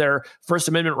exercise their First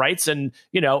Amendment rights and,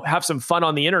 have some fun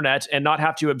on the internet and not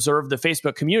have to observe the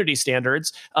Facebook community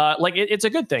standards. It's a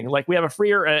good thing. Like we have a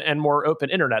freer and more open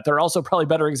internet. There are also probably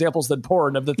better examples than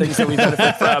porn of the things that we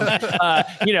benefit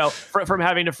from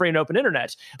having a free and open internet.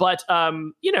 But,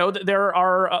 there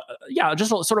are, just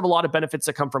sort of a lot of benefits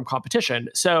that come from competition.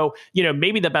 So,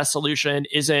 maybe the best solution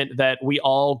isn't that we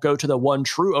all go to the one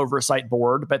true oversight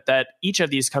board, but that each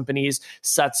of these companies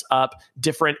sets up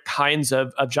different kinds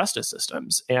of justice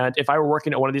systems. And if I were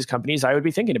working at one of these companies, I would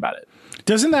be thinking about it.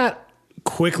 Doesn't that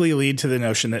quickly lead to the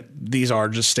notion that these are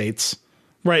just states?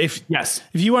 Right. If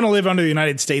you want to live under the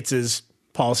United States'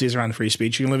 policies around free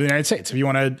speech, you can live in the United States. If you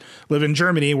want to live in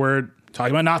Germany where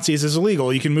talking about Nazis is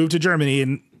illegal, you can move to Germany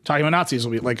and talking about Nazis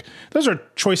will be like, those are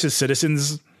choices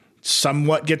citizens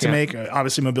somewhat get to make.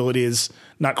 Obviously mobility is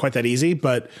not quite that easy,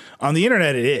 but on the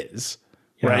internet it is.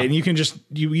 Right. And you can just,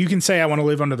 you can say, I want to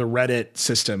live under the Reddit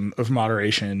system of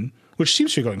moderation, which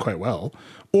seems to be going quite well.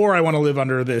 Or I want to live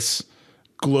under this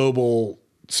global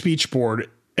speech board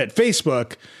at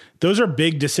Facebook. Those are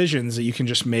big decisions that you can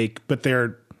just make, but they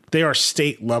are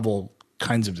state level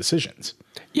kinds of decisions.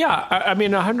 Yeah, I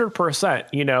mean,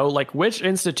 100%, like which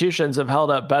institutions have held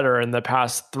up better in the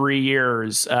past 3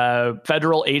 years,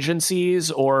 federal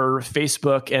agencies or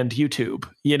Facebook and YouTube?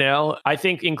 I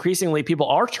think increasingly people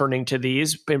are turning to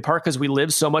these in part because we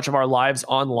live so much of our lives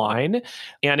online,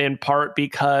 and in part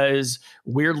because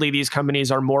weirdly, these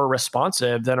companies are more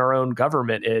responsive than our own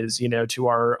government is, to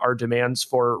our demands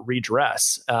for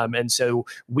redress. And so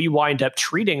we wind up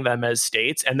treating them as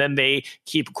states, and then they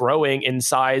keep growing in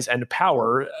size and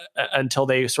power until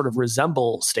they sort of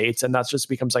resemble states. And that just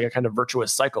becomes like a kind of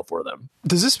virtuous cycle for them.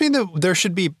 Does this mean that there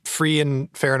should be free and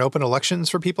fair and open elections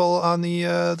for people on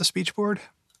the speech board?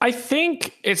 I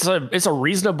think it's a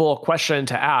reasonable question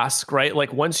to ask, right?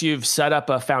 Like once you've set up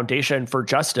a foundation for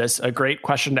justice, a great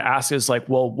question to ask is like,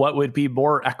 well, what would be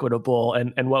more equitable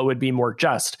and what would be more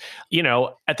just?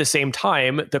 At the same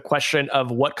time, the question of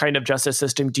what kind of justice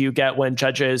system do you get when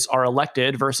judges are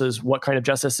elected versus what kind of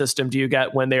justice system do you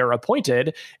get when they are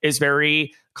appointed is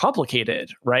very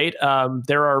complicated, right?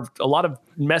 There are a lot of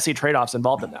messy trade-offs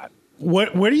involved in that.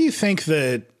 Where do you think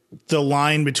that the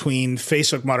line between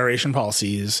Facebook moderation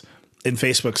policies and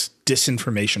Facebook's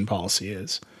disinformation policy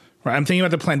is? Right. I'm thinking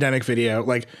about the pandemic video.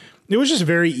 Like it was just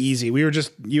very easy.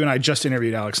 You and I just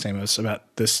interviewed Alex Stamos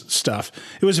about this stuff.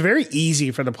 It was very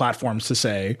easy for the platforms to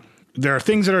say, there are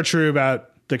things that are true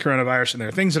about the coronavirus and there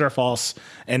are things that are false.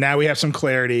 And now we have some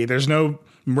clarity. There's no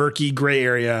murky gray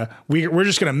area. We're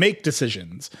just going to make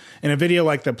decisions. In a video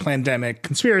like the pandemic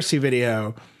conspiracy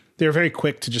video, they were very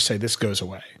quick to just say this goes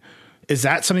away. Is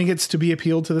that something that gets to be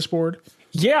appealed to this board?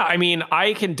 Yeah, I mean,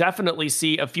 I can definitely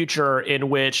see a future in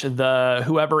which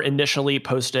whoever initially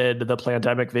posted the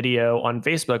pandemic video on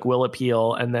Facebook will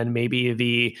appeal, and then maybe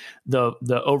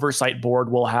the oversight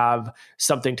board will have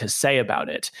something to say about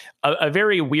it. A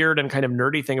very weird and kind of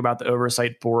nerdy thing about the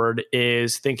oversight board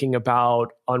is thinking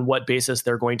about on what basis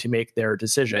they're going to make their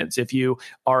decisions. If you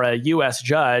are a U.S.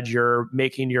 judge, you're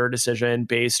making your decision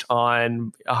based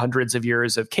on hundreds of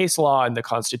years of case law and the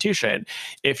Constitution.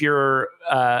 If you're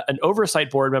an oversight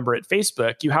board member at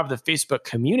Facebook, you have the Facebook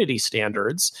community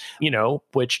standards,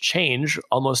 which change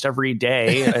almost every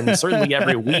day and certainly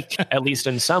every week, at least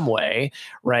in some way,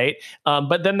 right?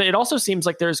 But then it also seems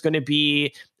like there's going to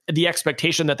be the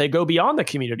expectation that they go beyond the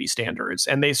community standards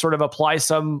and they sort of apply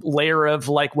some layer of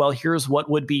like, well, here's what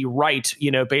would be right,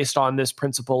 based on this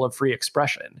principle of free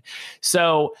expression.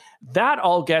 So that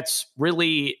all gets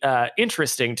really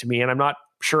interesting to me. And I'm not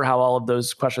sure how all of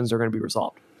those questions are going to be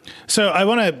resolved. So I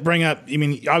want to bring up,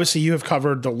 obviously you have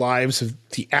covered the lives of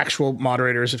the actual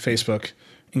moderators at Facebook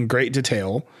in great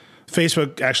detail.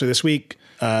 Facebook actually this week,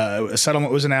 a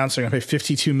settlement was announced. They're going to pay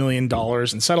 $52 million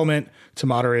in settlement to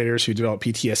moderators who develop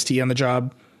PTSD on the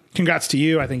job. Congrats to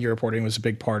you. I think your reporting was a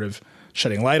big part of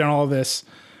shedding light on all of this.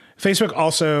 Facebook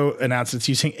also announced it's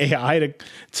using AI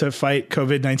to fight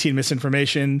COVID-19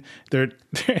 misinformation. They're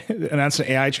announced an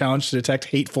AI challenge to detect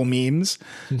hateful memes.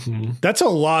 Mm-hmm. That's a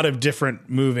lot of different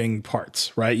moving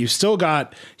parts, right? You've still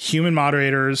got human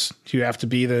moderators who have to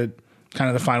be the kind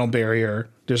of the final barrier.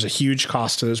 There's a huge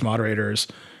cost to those moderators.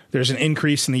 There's an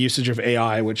increase in the usage of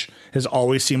AI, which has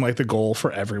always seemed like the goal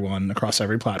for everyone across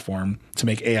every platform, to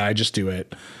make AI just do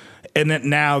it. And then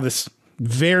now this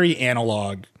very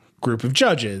analog group of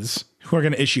judges who are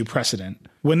going to issue precedent.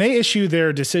 When they issue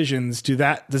their decisions, does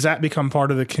that become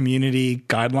part of the community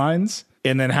guidelines?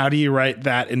 And then how do you write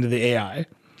that into the AI?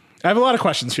 I have a lot of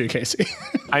questions for you, Casey.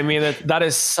 I mean, that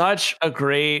is such a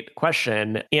great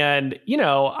question. And,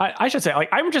 I should say,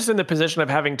 I'm just in the position of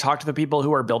having talked to the people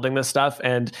who are building this stuff.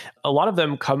 And a lot of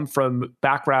them come from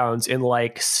backgrounds in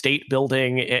state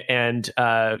building and,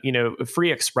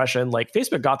 free expression. Like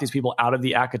Facebook got these people out of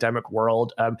the academic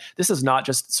world. This is not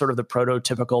just sort of the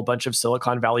prototypical bunch of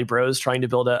Silicon Valley bros trying to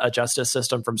build a justice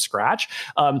system from scratch.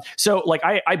 So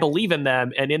I believe in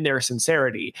them and in their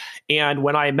sincerity. And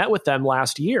when I met with them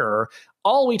last year,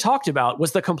 all we talked about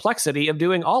was the complexity of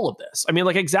doing all of this. I mean,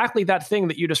 exactly that thing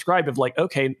that you described of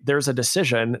okay, there's a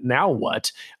decision, now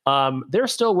what? They're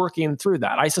still working through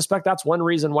that. I suspect that's one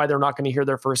reason why they're not going to hear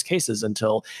their first cases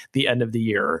until the end of the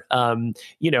year.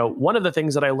 One of the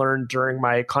things that I learned during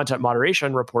my content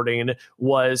moderation reporting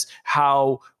was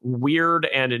how weird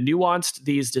and nuanced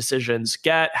these decisions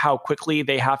get, how quickly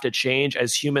they have to change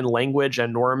as human language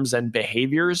and norms and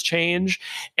behaviors change.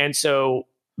 And so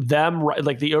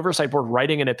the oversight board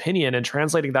writing an opinion and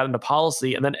translating that into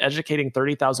policy and then educating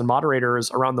 30,000 moderators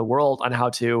around the world on how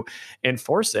to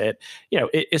enforce it,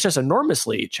 it's just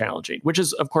enormously challenging, which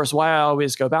is, of course, why I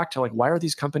always go back to why are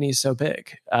these companies so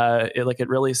big? It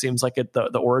really seems like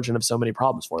the origin of so many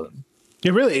problems for them.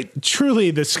 It really,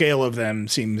 truly, the scale of them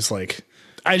seems like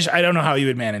I don't know how you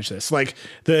would manage this.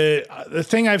 The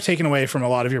thing I've taken away from a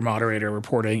lot of your moderator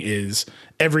reporting is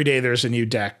every day there's a new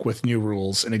deck with new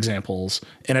rules and examples,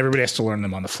 and everybody has to learn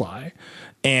them on the fly.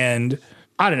 And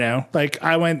I don't know,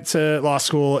 I went to law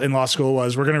school, and law school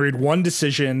was, we're going to read one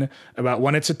decision about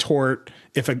when it's a tort.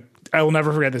 I will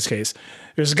never forget this case.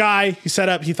 There's a guy, he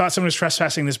thought someone was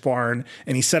trespassing this barn,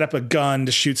 and he set up a gun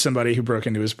to shoot somebody who broke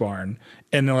into his barn.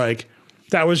 And they're like,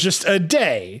 that was just a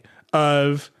day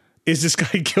of, is this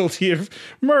guy guilty of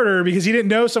murder because he didn't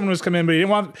know someone was coming in, but he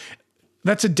didn't want...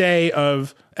 That's a day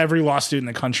of every law student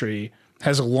in the country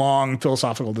has long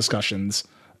philosophical discussions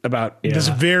about this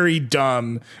very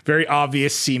dumb, very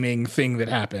obvious seeming thing that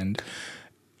happened.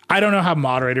 I don't know how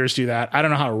moderators do that. I don't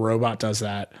know how a robot does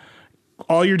that.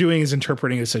 All you're doing is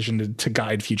interpreting a decision to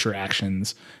guide future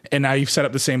actions. And now you've set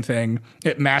up the same thing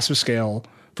at massive scale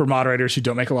for moderators who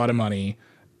don't make a lot of money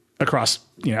across,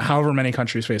 however many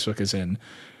countries Facebook is in.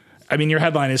 I mean, your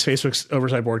headline is Facebook's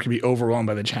oversight board could be overwhelmed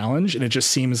by the challenge. And it just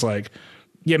seems like,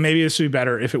 maybe this would be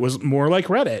better if it was more like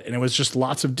Reddit and it was just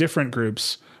lots of different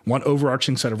groups, one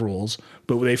overarching set of rules,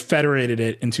 but they federated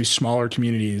it into smaller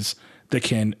communities that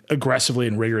can aggressively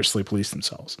and rigorously police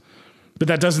themselves. But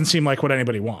that doesn't seem like what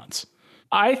anybody wants.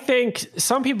 I think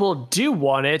some people do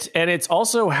want it, and it's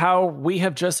also how we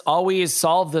have just always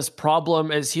solved this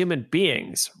problem as human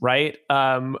beings, right?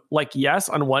 Yes,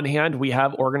 on one hand, we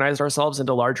have organized ourselves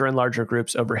into larger and larger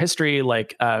groups over history,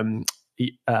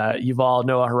 Yuval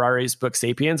Noah Harari's book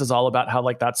Sapiens is all about how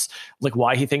like that's like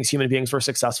why he thinks human beings were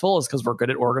successful is because we're good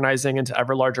at organizing into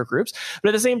ever larger groups. But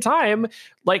at the same time,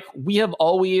 like we have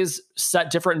always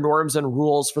set different norms and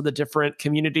rules for the different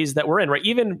communities that we're in, right?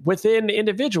 Even within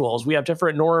individuals, we have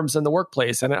different norms in the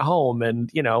workplace and at home and,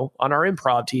 you know, on our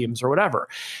improv teams or whatever.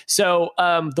 So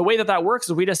the way that works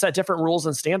is we just set different rules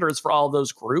and standards for all of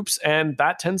those groups, and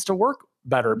that tends to work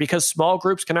better because small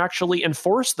groups can actually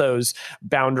enforce those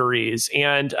boundaries.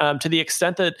 And to the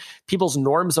extent that people's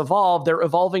norms evolve, they're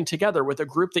evolving together with a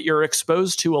group that you're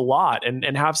exposed to a lot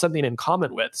and have something in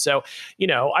common with. So, you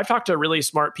know, I've talked to really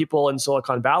smart people in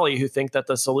Silicon Valley who think that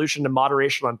the solution to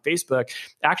moderation on Facebook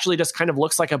actually just kind of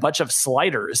looks like a bunch of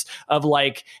sliders of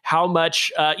like how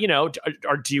much, you know,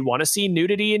 do you want to see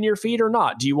nudity in your feed or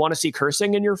not? Do you want to see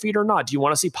cursing in your feed or not? Do you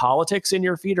want to see politics in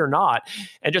your feed or not?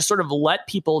 And just sort of let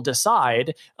people decide.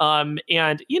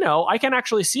 And, you know, I can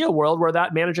actually see a world where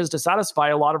that manages to satisfy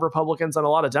a lot of Republicans and a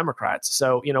lot of Democrats.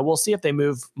 So, you know, we'll see if they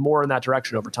move more in that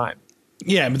direction over time.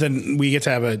 Yeah, but then we get to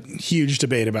have a huge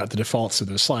debate about the defaults of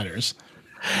those sliders.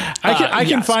 I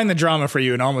can find the drama for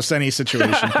you in almost any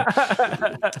situation.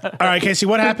 All right, Casey,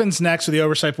 what happens next with the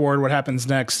oversight board? What happens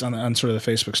next on sort of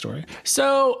the Facebook story?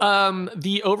 So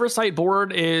the oversight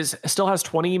board still has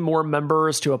 20 more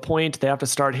members to appoint. They have to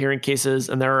start hearing cases,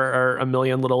 and there are a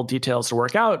million little details to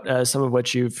work out, some of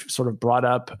which you've sort of brought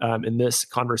up in this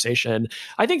conversation.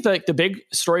 I think the big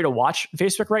story to watch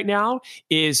Facebook right now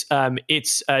is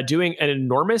it's doing an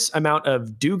enormous amount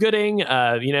of do-gooding.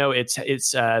 You know,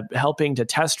 it's helping to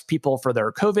test people for their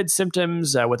COVID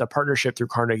symptoms with a partnership through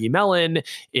Carnegie Mellon.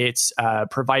 It's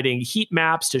providing heat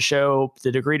maps to show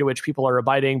the degree to which people are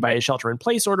abiding by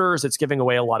shelter-in-place orders. It's giving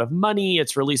away a lot of money.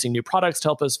 It's releasing new products to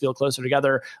help us feel closer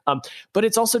together. But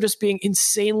it's also just being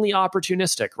insanely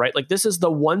opportunistic, right? Like this is the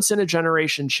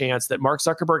once-in-a-generation chance that Mark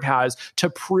Zuckerberg has to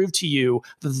prove to you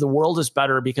that the world is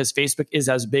better because Facebook is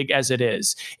as big as it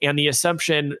is. And the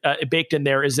assumption baked in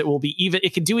there is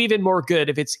it can do even more good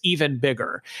if it's even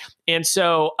bigger. And so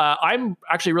I'm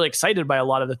actually really excited by a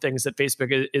lot of the things that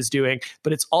Facebook is doing,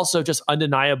 but it's also just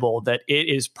undeniable that it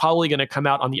is probably going to come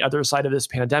out on the other side of this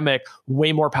pandemic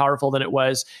way more powerful than it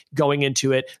was going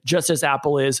into it, just as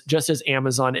Apple is, just as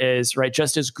Amazon is, right?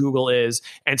 Just as Google is.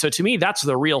 And so to me, that's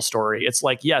the real story. It's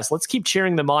like, yes, let's keep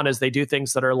cheering them on as they do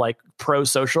things that are like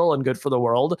pro-social and good for the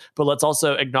world, but let's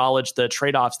also acknowledge the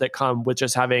trade-offs that come with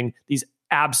just having these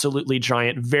absolutely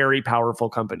giant, very powerful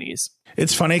companies.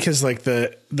 It's funny because like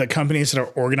the companies that are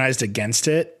organized against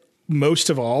it, most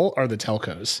of all are the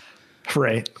telcos.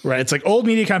 Right. It's like old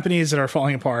media companies that are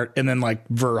falling apart, and then like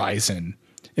Verizon.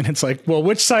 And it's like, well,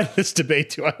 which side of this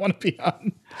debate do I want to be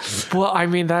on? Well, I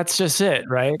mean, that's just it,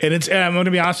 right? And I'm going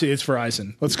to be honest with you, it's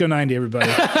Verizon. Let's go 90, everybody.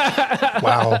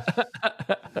 Wow.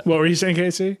 What were you saying,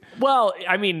 Casey? Well,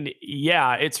 I mean,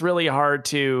 yeah, it's really hard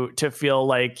to feel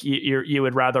like you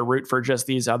would rather root for just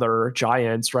these other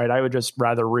giants, right? I would just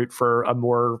rather root for a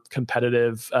more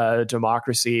competitive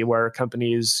democracy where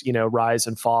companies, you know, rise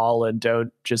and fall and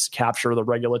don't just capture the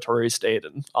regulatory state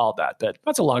and all that. But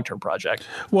that's a long-term project.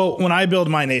 Well, when I build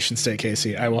my nation state,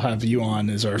 Casey, I will have you on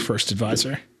as our first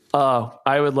advisor. Oh,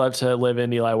 I would love to live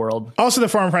in Eli world. Also, the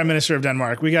former prime minister of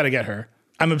Denmark. We got to get her.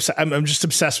 I'm just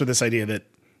obsessed with this idea that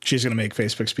she's going to make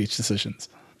Facebook speech decisions.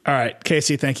 All right,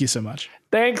 Casey, thank you so much.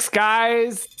 Thanks,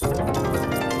 guys.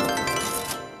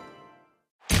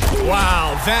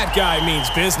 Wow, that guy means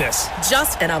business.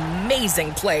 Just an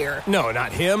amazing player. No,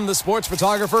 not him, the sports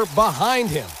photographer behind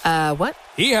him. What?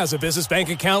 He has a business bank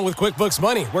account with QuickBooks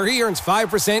Money where he earns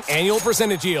 5% annual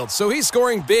percentage yield, so he's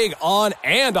scoring big on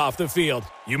and off the field.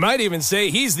 You might even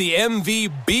say he's the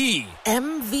MVB.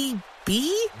 MVP?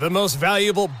 The most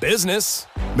valuable business.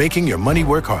 Making your money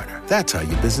work harder. That's how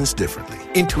you business differently.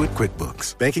 Intuit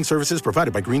QuickBooks. Banking services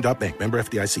provided by Green Dot Bank. Member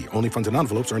FDIC. Only funds and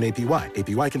envelopes earn APY.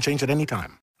 APY can change at any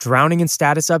time. Drowning in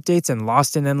status updates and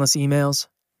lost in endless emails?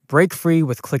 Break free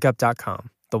with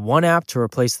ClickUp.com, the one app to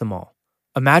replace them all.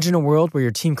 Imagine a world where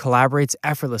your team collaborates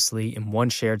effortlessly in one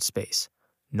shared space.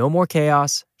 No more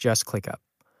chaos, just ClickUp.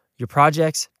 Your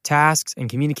projects, tasks, and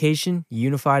communication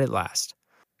unified at last.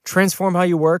 Transform how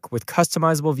you work with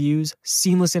customizable views,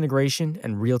 seamless integration,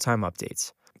 and real-time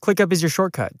updates. ClickUp is your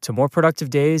shortcut to more productive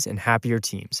days and happier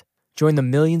teams. Join the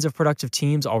millions of productive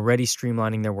teams already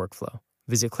streamlining their workflow.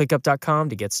 Visit ClickUp.com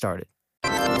to get started.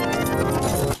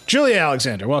 Julia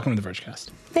Alexander, welcome to the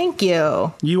Vergecast. Thank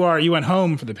you. You went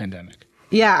home for the pandemic.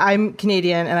 Yeah, I'm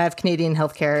Canadian and I have Canadian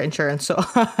healthcare insurance, so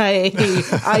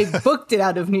I booked it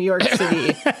out of New York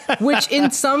City, which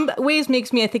in some ways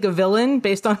makes me, I think, a villain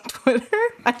based on Twitter.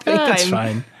 I think That's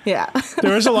fine. Yeah.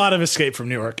 There is a lot of escape from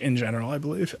New York in general, I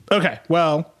believe. Okay,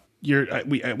 well,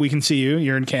 we can see you.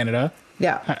 You're in Canada.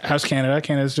 Yeah. How's Canada?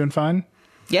 Canada's doing fine?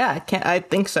 Yeah, I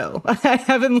think so. I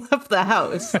haven't left the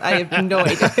house. I have no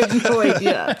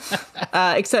idea.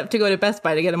 Except to go to Best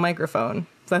Buy to get a microphone.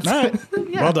 That's all right.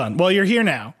 Yeah. Well done. Well, you're here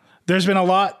now. There's been a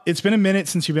lot. It's been a minute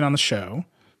since you've been on the show.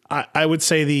 I would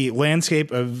say the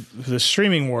landscape of the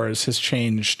streaming wars has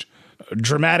changed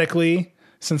dramatically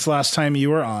since last time you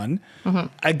were on.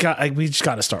 Mm-hmm. We just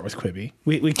got to start with Quibi.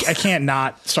 I can't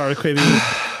not start with Quibi.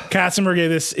 Katzenberg gave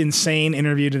this insane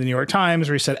interview to the New York Times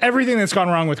where he said everything that's gone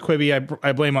wrong with Quibi,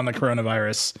 I blame on the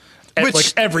coronavirus.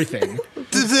 Like everything.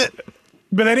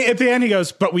 But then at the end he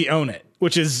goes, but we own it,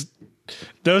 which is,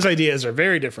 those ideas are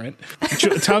very different.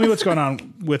 Tell me what's going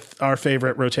on with our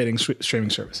favorite rotating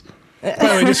streaming service. By the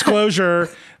way, disclosure,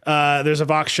 there's a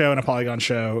Vox show and a Polygon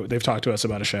show. They've talked to us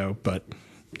about a show, but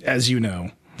as you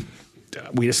know,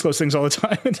 we disclose things all the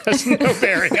time. It has no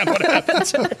bearing on what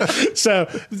happens. So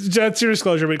that's your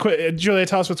disclosure. But Julia,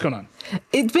 tell us what's going on.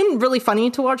 It's been really funny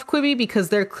to watch Quibi because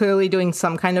they're clearly doing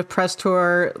some kind of press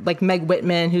tour. Like Meg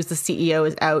Whitman, who's the CEO,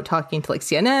 is out talking to like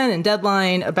CNN and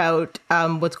Deadline about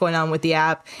what's going on with the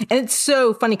app. And it's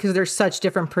so funny because they're such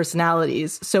different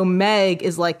personalities. So Meg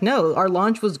is like, no, our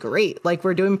launch was great. Like,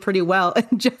 we're doing pretty well.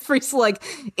 And Jeffrey's like,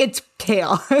 it's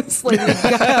chaos. Like, we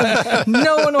got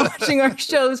no one watching our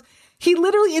shows. He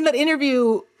literally, in that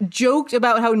interview, joked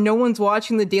about how no one's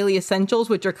watching the Daily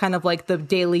Essentials, which are kind of like the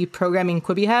daily programming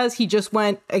Quibi has. He just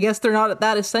went, I guess they're not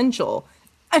that essential.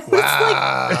 And it's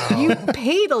like, you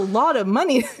paid a lot of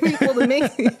money to people to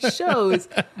make these shows.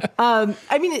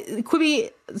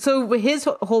 Quibi, so his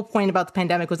whole point about the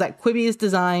pandemic was that Quibi is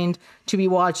designed to be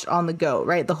watched on the go,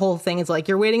 right? The whole thing is like,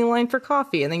 you're waiting in line for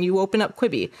coffee, and then you open up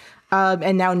Quibi.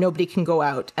 And now nobody can go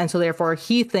out. And so therefore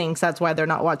he thinks that's why they're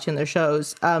not watching their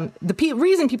shows. The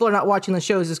reason people are not watching the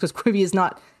shows is because Quibi is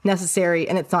not necessary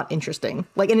and it's not interesting.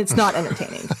 And it's not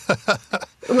entertaining.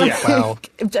 Wow.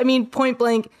 I mean, point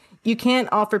blank, you can't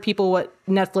offer people what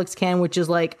Netflix can, which is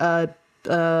like a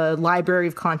library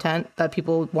of content that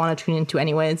people want to tune into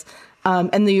anyways.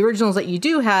 And the originals that you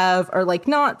do have are like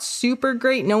not super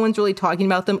great. No one's really talking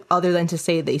about them other than to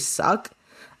say they suck.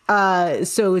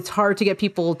 So it's hard to get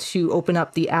people to open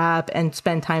up the app and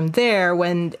spend time there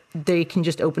when they can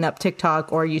just open up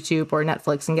TikTok or YouTube or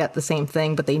Netflix and get the same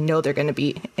thing, but they know they're going to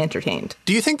be entertained.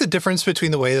 Do you think the difference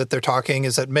between the way that they're talking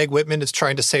is that Meg Whitman is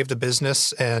trying to save the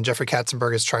business and Jeffrey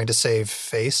Katzenberg is trying to save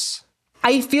face?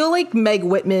 I feel like Meg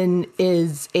Whitman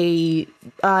is I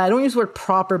don't use the word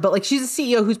proper, but like she's a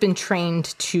CEO who's been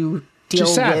trained to deal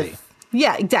with.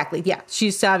 Yeah, exactly. Yeah,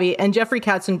 she's savvy. And Jeffrey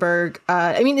Katzenberg,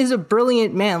 is a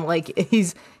brilliant man. Like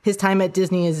his time at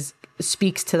Disney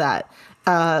speaks to that.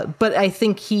 But I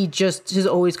think he just has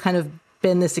always kind of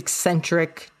been this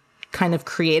eccentric kind of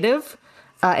creative.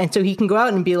 And so he can go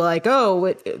out and be like,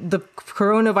 the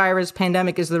coronavirus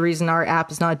pandemic is the reason our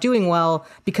app is not doing well,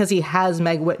 because he has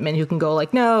Meg Whitman who can go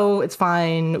like, no, it's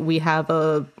fine. We have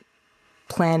a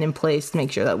plan in place to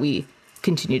make sure that we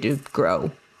continue to grow.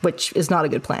 Which is not a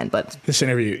good plan, but... This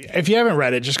interview, if you haven't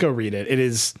read it, just go read it. It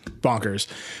is bonkers.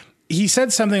 He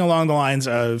said something along the lines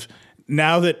of,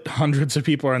 now that hundreds of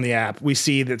people are in the app, we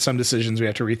see that some decisions we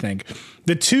have to rethink.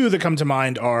 The two that come to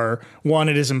mind are, one,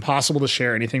 it is impossible to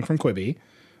share anything from Quibi.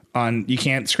 You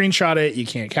can't screenshot it, you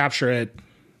can't capture it.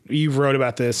 You wrote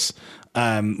about this.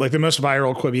 The most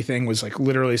viral Quibi thing was like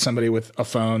literally somebody with a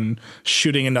phone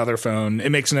shooting another phone. It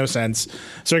makes no sense.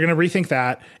 So they're going to rethink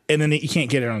that, and then you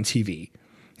can't get it on TV.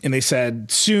 And they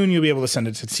said, soon you'll be able to send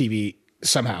it to TV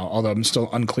somehow, although I'm still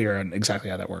unclear on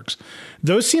exactly how that works.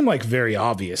 Those seem like very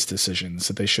obvious decisions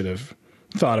that they should have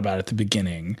thought about at the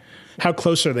beginning. How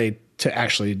close are they to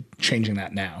actually changing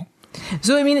that now?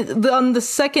 So, on the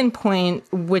second point,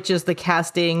 which is the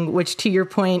casting, which to your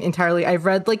point entirely, I've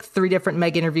read like 3 different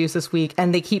Meg interviews this week,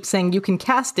 and they keep saying you can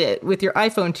cast it with your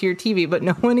iPhone to your TV, but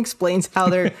no one explains how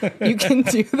you can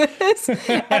do this.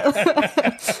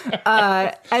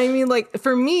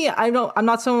 For me, I'm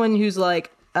not someone who's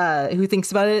like, who thinks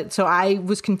about it. So I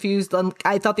was confused.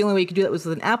 I thought the only way you could do that was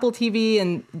with an Apple TV,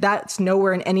 and that's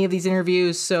nowhere in any of these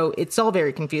interviews. So it's all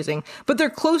very confusing, but they're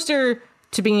closer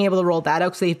to being able to roll that out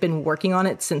because they've been working on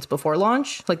it since before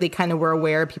launch. Like they kind of were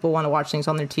aware people want to watch things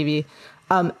on their TV.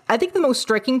 I think the most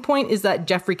striking point is that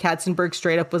Jeffrey Katzenberg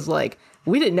straight up was like,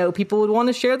 we didn't know people would want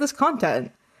to share this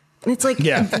content. And it's like,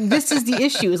 This is the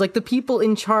issue, is like the people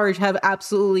in charge have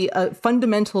absolutely a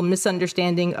fundamental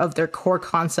misunderstanding of their core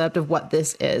concept of what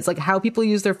this is, like how people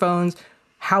use their phones,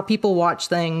 how people watch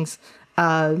things,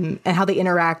 and how they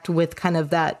interact with kind of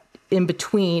that in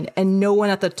between. And no one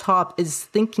at the top is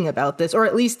thinking about this, or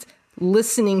at least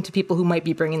listening to people who might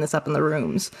be bringing this up in the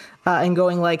rooms and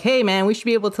going like, hey, man, we should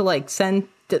be able to like send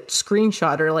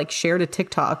screenshot or like share to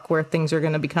TikTok where things are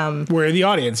going to become where the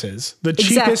audience is. The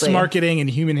cheapest marketing in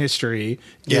human history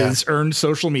is earned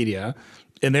social media.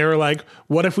 And they were like,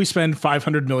 what if we spend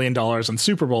 $500 million on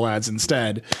Super Bowl ads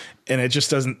instead? And it just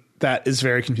doesn't, that is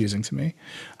very confusing to me.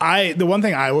 The one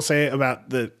thing I will say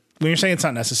about when you're saying it's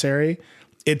not necessary,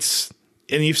 and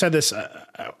you've said this,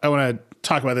 I want to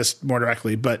talk about this more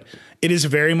directly, but it is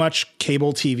very much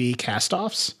cable TV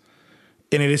cast-offs.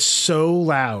 And it is so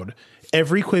loud.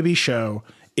 Every Quibi show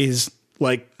is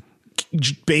like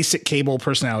basic cable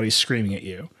personalities screaming at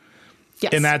you.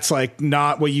 Yes. And that's like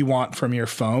not what you want from your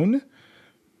phone.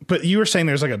 But you were saying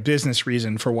there's like a business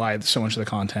reason for why so much of the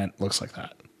content looks like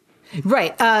that.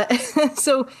 Right.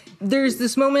 So there's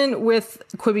this moment with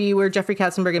Quibi where Jeffrey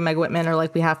Katzenberg and Meg Whitman are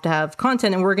like, we have to have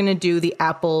content and we're going to do the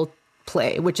Apple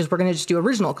play, which is we're going to just do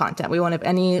original content. We won't have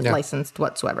any licensed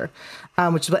whatsoever,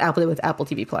 which is what Apple did with Apple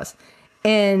TV Plus.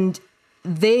 And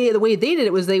the way they did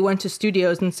it was they went to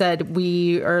studios and said,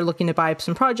 we are looking to buy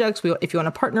some projects. If you want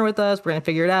to partner with us, we're going to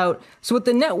figure it out. So what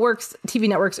the networks, TV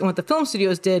networks, and what the film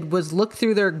studios did was look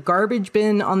through their garbage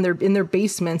bin in their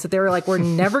basements that they were like, we're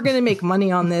never going to make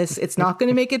money on this. It's not going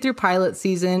to make it through pilot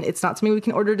season. It's not something we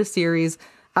can order to series.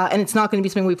 And it's not going to be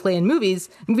something we play in movie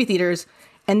theaters.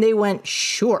 And they went,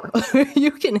 sure,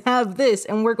 you can have this,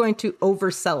 and we're going to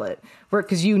oversell it,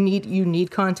 because you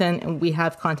need content, and we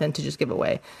have content to just give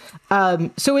away.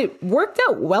 So it worked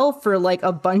out well for like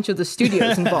a bunch of the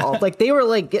studios involved. Like they were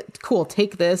like, cool,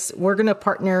 take this. We're going to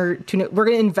partner. We're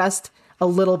going to invest a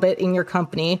little bit in your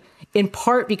company, in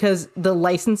part because the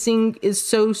licensing is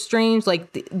so strange.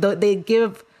 Like they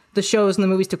give the shows and the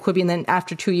movies to Quibi, and then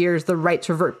after 2 years, the rights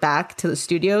revert back to the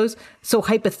studios. So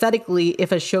hypothetically,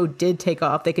 if a show did take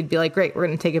off, they could be like, great, we're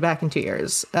going to take it back in 2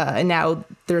 years. And now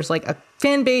there's like a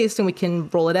fan base and we can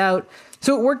roll it out.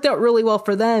 So it worked out really well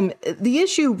for them. The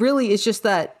issue really is just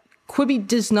that Quibi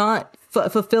does not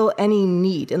fulfill any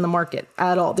need in the market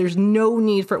at all. There's no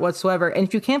need for it whatsoever. And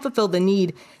if you can't fulfill the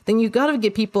need, then you've got to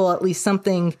give people at least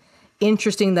something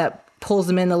interesting that pulls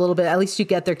them in a little bit. At least you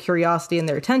get their curiosity and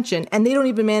their attention, and they don't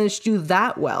even manage to do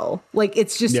that well. Like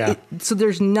it's just so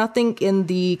there's nothing in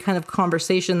the kind of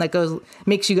conversation that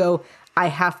makes you go, I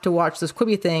have to watch this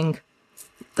Quibi thing,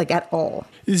 like at all.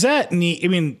 Is that neat? I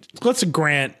mean, let's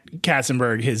grant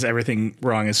Katzenberg his everything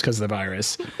wrong is because of the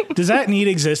virus. Does that need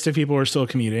exist if people are still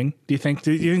commuting? Do you think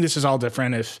this is all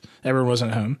different if everyone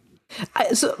wasn't at home?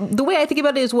 So the way I think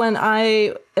about it is when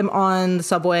I am on the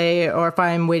subway or if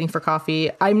I'm waiting for coffee,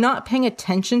 I'm not paying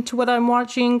attention to what I'm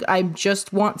watching. I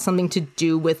just want something to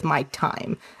do with my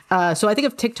time. So I think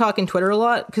of TikTok and Twitter a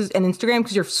lot and Instagram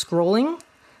because you're scrolling.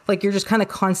 Like you're just kind of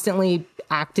constantly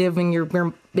active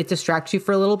and it distracts you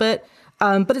for a little bit.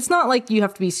 But it's not like you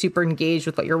have to be super engaged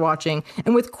with what you're watching.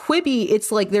 And with Quibi, it's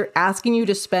like they're asking you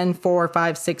to spend 4,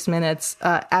 5, 6 minutes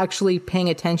actually paying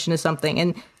attention to something.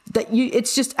 And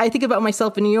it's just, I think about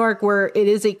myself in New York where it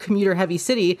is a commuter heavy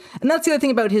city. And that's the other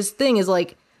thing about his thing is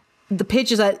like the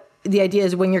pitch is that the idea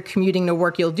is when you're commuting to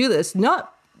work, you'll do this.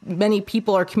 Not many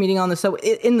people are commuting on the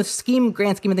subway in the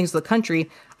grand scheme of things of the country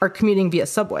are commuting via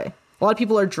subway. A lot of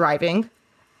people are driving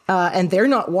and they're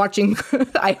not watching.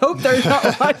 I hope they're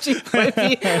not watching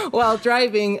Quibi while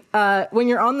driving. When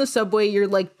you're on the subway, you're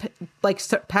like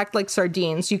packed like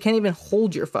sardines. You can't even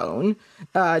hold your phone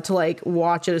to like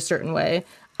watch it a certain way.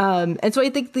 And so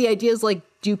I think the idea is like,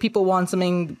 do people want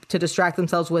something to distract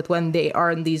themselves with when they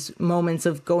are in these moments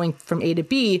of going from A to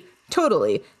B?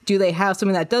 Totally. Do they have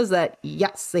something that does that?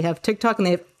 Yes, they have TikTok and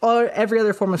they have every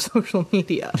other form of social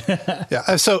media.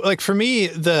 Yeah. So like for me,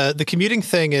 the commuting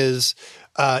thing is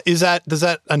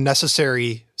that a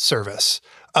necessary service?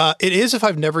 It is if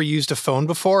I've never used a phone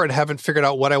before and haven't figured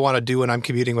out what I want to do when I'm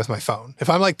commuting with my phone. If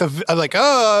I'm out of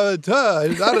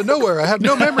nowhere, I have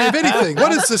no memory of anything.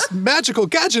 What is this magical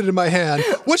gadget in my hand?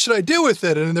 What should I do with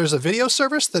it? And there's a video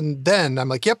service, then I'm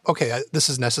like, yep, okay, this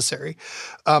is necessary.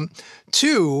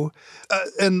 Two,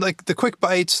 and like the quick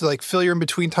bites, like fill your in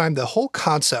between time, the whole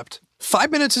concept.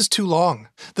 5 minutes is too long.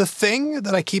 The thing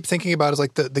that I keep thinking about is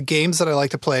like the games that I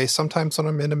like to play sometimes when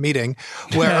I'm in a meeting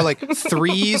where are like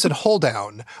threes and hold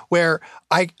down where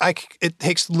it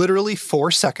takes literally 4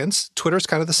 seconds. Twitter's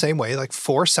kind of the same way, like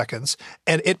 4 seconds,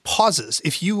 and it pauses.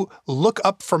 If you look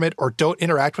up from it or don't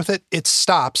interact with it, it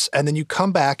stops and then you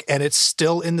come back and it's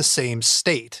still in the same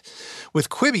state. With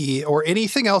Quibi or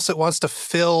anything else that wants to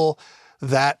fill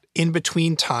that in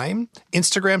between time,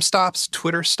 Instagram stops,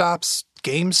 Twitter stops,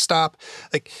 games stop.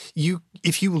 Like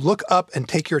if you look up and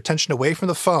take your attention away from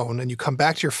the phone and you come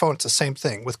back to your phone, it's the same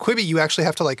thing. With Quibi, you actually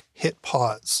have to like hit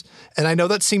pause. And I know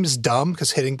that seems dumb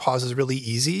because hitting pause is really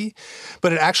easy,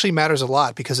 but it actually matters a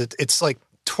lot because it's like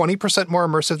 20% more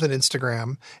immersive than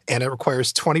Instagram, and it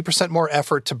requires 20% more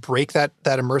effort to break that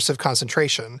immersive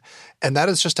concentration. And that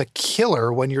is just a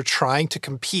killer when you're trying to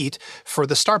compete for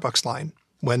the Starbucks line,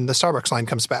 when the Starbucks line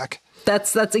comes back.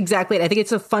 That's exactly it. I think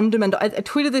it's a fundamental, I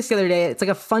tweeted this the other day, it's like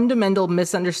a fundamental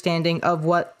misunderstanding of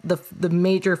what the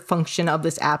major function of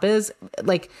this app is.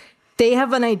 Like, they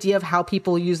have an idea of how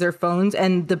people use their phones,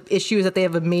 and the issue is that they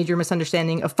have a major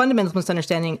misunderstanding, a fundamental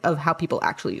misunderstanding of how people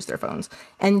actually use their phones.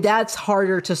 And that's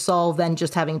harder to solve than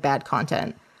just having bad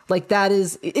content. Like,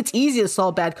 it's easy to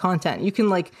solve bad content. You can,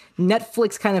 like,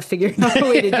 Netflix kind of figure out a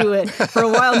way to do it. For a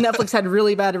while, Netflix had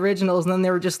really bad originals, and then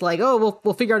they were just like, oh,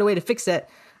 we'll figure out a way to fix it.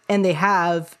 And they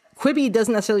have. Quibi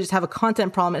doesn't necessarily just have a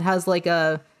content problem. It has, like,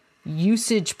 a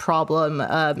usage problem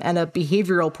and a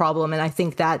behavioral problem, and I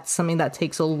think that's something that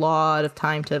takes a lot of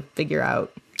time to figure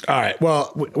out. All right,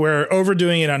 well, we're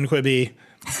overdoing it on Quibi,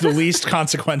 the least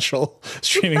consequential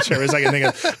streaming service I can think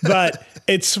of, but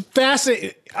it's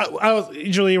fascinating.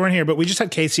 Julie, you weren't here, but we just had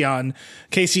Casey on.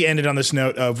 Casey ended on this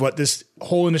note of what this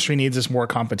whole industry needs is more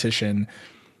competition.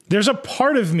 There's a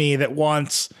part of me that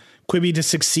wants Quibi to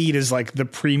succeed as like the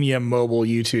premium mobile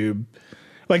YouTube.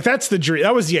 Like, that's the dream.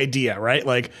 That was the idea, right?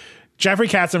 Like, Jeffrey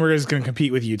Katzenberg is going to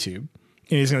compete with YouTube, and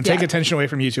he's going to take attention away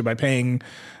from YouTube by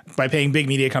paying big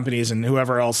media companies and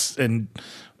whoever else. And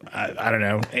I don't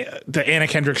know, the Anna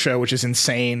Kendrick show, which is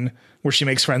insane, where she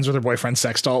makes friends with her boyfriend's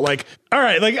sex doll. Like, all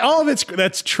right, like all of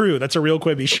that's true. That's a real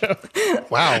Quibi show.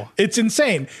 Wow, it's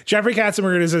insane. Jeffrey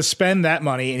Katzenberg is going to spend that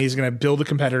money, and he's going to build a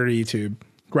competitor to YouTube,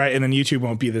 right? And then YouTube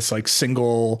won't be this like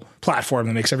single platform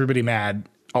that makes everybody mad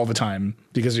all the time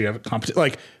because you have competition.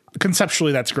 Like,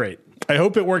 conceptually, that's great. I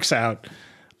hope it works out.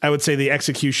 I would say the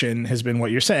execution has been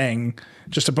what you're saying,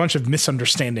 just a bunch of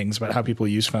misunderstandings about how people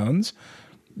use phones.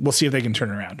 We'll see if they can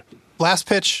turn around. Last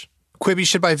pitch, Quibi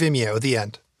should buy Vimeo, the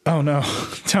end. Oh, no.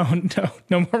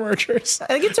 No more mergers. I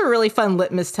think it's a really fun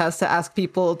litmus test to ask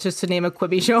people just to name a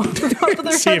Quibi show off the top of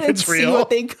their head and see what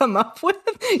they come up with.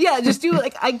 Yeah, just do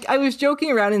like, I was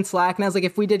joking around in Slack, and I was like,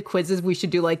 if we did quizzes, we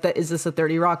should do like the Is This a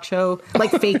 30 Rock show?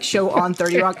 Like fake show on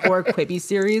 30 Rock or Quibi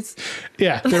series.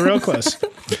 Yeah, they're real close.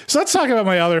 So let's talk about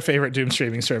my other favorite doom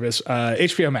streaming service,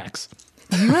 HBO Max.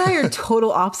 You and I are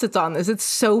total opposites on this. It's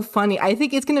so funny. I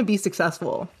think it's going to be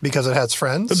successful because it has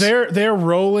friends. They're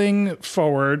rolling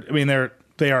forward. I mean,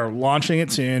 they are launching it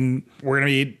soon. We're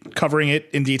going to be covering it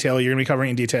in detail. You're going to be covering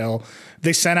it in detail.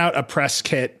 They sent out a press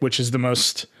kit, which is the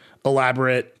most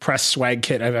elaborate press swag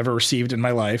kit I've ever received in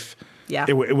my life. Yeah,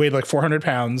 it weighed like 400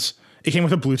 pounds. It came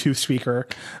with a Bluetooth speaker.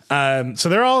 So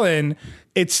they're all in.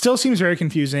 It still seems very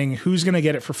confusing. Who's going to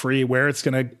get it for free? Where it's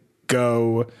going to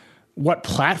go? What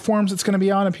platforms it's going to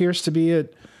be on appears to be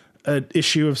an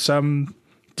issue of some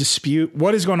dispute.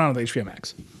 What is going on with HBO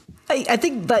Max? I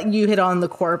think that you hit on the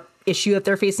core issue that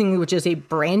they're facing, which is a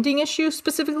branding issue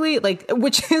specifically, like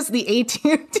which is the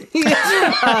AT&T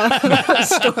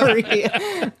story.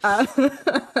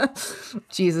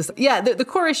 Jesus. Yeah, the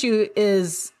core issue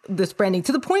is this branding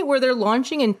to the point where they're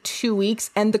launching in 2 weeks.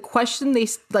 And the question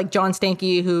like John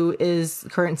Stankey, who is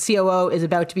current COO, is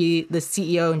about to be the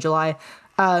CEO in July,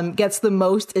 gets the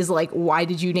most is like, why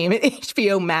did you name it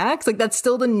HBO Max? Like, that's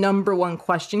still the number one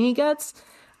question he gets.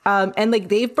 And like,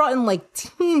 they've brought in like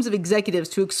teams of executives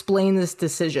to explain this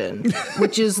decision,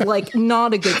 which is like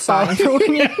not a good sign for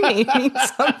when you're naming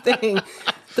something.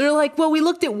 They're like, well, we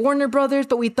looked at Warner Brothers,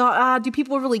 but we thought, do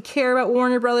people really care about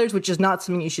Warner Brothers? Which is not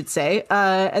something you should say.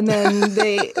 And then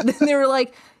they were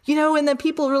like, you know, and then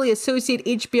people really associate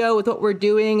HBO with what we're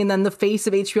doing. And then the face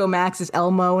of HBO Max is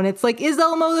Elmo. And it's like, is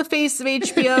Elmo the face of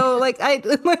HBO?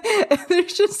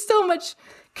 There's just so much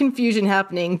confusion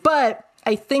happening. But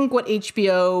I think what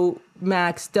HBO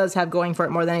Max does have going for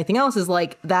it more than anything else is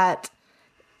like that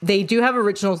they do have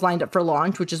originals lined up for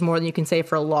launch, which is more than you can say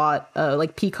for a lot.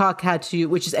 Like Peacock had to,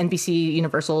 which is NBC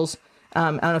Universal's. I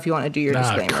don't know if you want to do your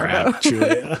disclaimer. Crap,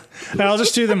 Julia. No, I'll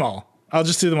just do them all. I'll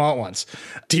just do them all at once.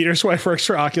 Dieter's wife works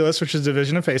for Oculus, which is a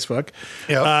division of Facebook.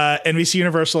 Yep. NBC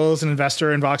Universal is an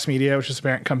investor in Vox Media, which is the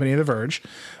parent company of The Verge.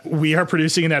 We are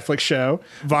producing a Netflix show.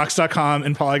 Vox.com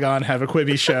and Polygon have a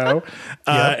Quibi show,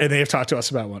 and they have talked to us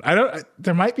about one.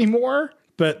 There might be more,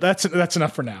 but that's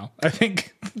enough for now. I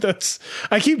think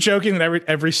I keep joking that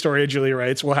every story Julia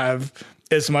writes will have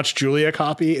as much Julia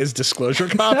copy as disclosure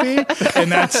copy. And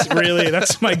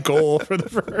that's my goal for The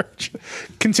Verge.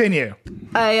 Continue.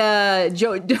 I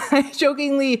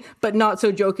jokingly, but not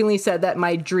so jokingly, said that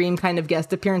my dream kind of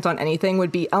guest appearance on anything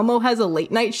would be Elmo has a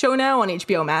late night show now on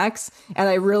HBO Max. And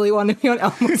I really want to be on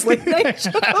Elmo's late night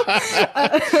show.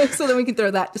 So then we can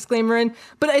throw that disclaimer in.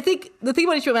 But I think the thing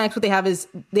about HBO Max, what they have is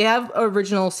they have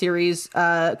original series,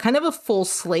 kind of a full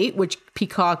slate, which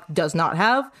Peacock does not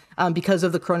have. because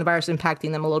of the coronavirus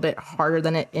impacting them a little bit harder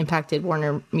than it impacted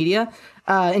Warner Media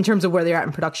in terms of where they're at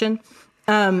in production.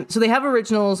 So they have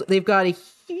originals. They've got a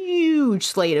huge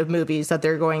slate of movies that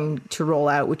they're going to roll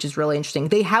out, which is really interesting.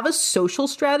 They have a social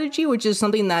strategy, which is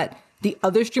something that the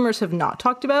other streamers have not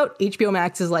talked about. HBO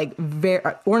Max is like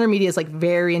Warner Media is like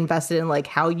very invested in like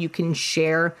how you can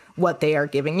share what they are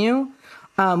giving you,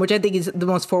 which I think is the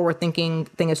most forward-thinking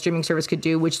thing a streaming service could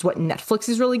do, which is what Netflix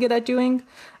is really good at doing.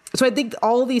 So I think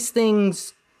all these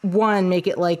things, one, make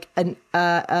it like an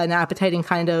appetizing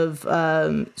kind of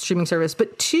streaming service,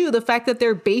 but two, the fact that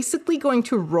they're basically going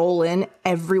to roll in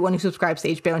everyone who subscribes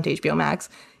to HBO and to HBO Max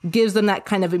gives them that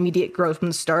kind of immediate growth from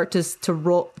the start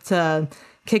to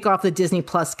kick off the Disney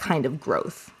Plus kind of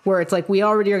growth, where it's like we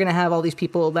already are going to have all these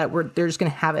people that they're just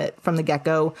going to have it from the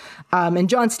get-go. And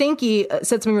John Stankey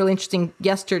said something really interesting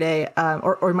yesterday,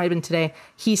 or it might have been today.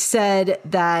 He said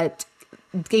that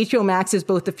HBO Max is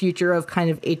both the future of kind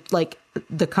of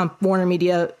Warner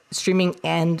Media streaming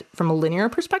and from a linear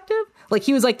perspective. Like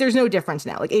he was like, there's no difference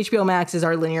now. Like HBO Max is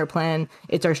our linear plan.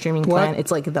 It's our streaming plan.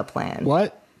 It's like the plan.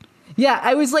 What? Yeah,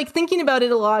 I was like thinking about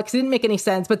it a lot because it didn't make any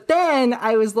sense. But then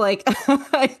I was like,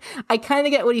 I kind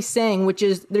of get what he's saying, which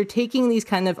is they're taking these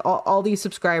kind of all these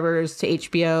subscribers to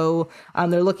HBO.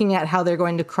 They're looking at how they're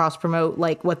going to cross promote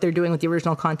like what they're doing with the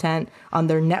original content on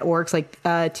their networks like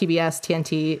TBS,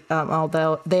 TNT,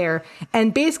 all there.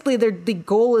 And basically the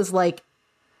goal is like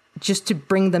just to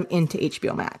bring them into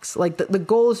HBO Max. Like the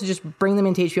goal is to just bring them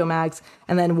into HBO Max,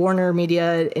 and then Warner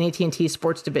Media and AT&T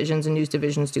sports divisions and news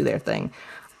divisions do their thing.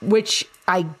 Which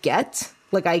I get,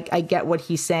 like I get what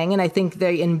he's saying, and I think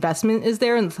the investment is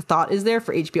there and the thought is there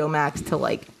for HBO Max to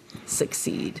like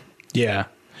succeed. Yeah,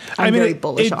 I'm very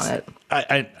bullish on it.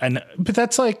 I know, but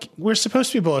that's like we're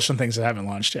supposed to be bullish on things that haven't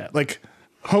launched yet. Like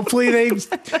hopefully they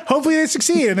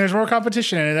succeed and there's more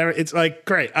competition and it's like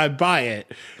great, I buy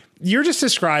it. You're just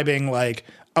describing like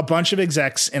a bunch of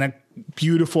execs in a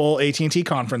beautiful AT&T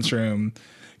conference room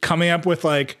coming up with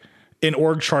like an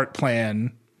org chart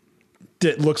plan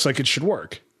that looks like it should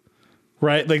work,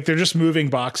 right? Like they're just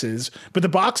moving boxes, but the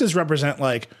boxes represent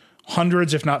like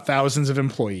hundreds, if not thousands of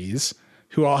employees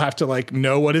who all have to like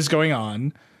know what is going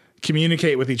on,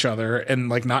 communicate with each other and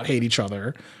like not hate each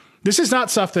other. This is not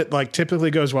stuff that like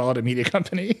typically goes well at a media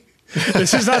company.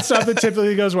 This is not stuff that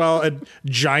typically goes well at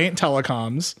giant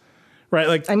telecoms, right?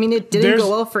 Like, I mean, it didn't go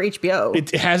well for HBO.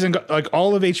 It hasn't got, like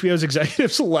all of HBO's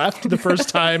executives left the first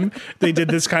time they did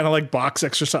this kind of like box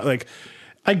exercise. Like,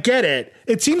 I get it.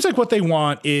 It seems like what they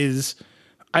want is,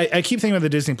 I keep thinking of the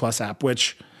Disney Plus app,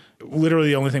 which literally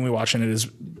the only thing we watch in it is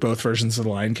both versions of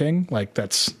The Lion King. Like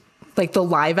that's like the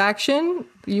live action.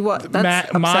 That's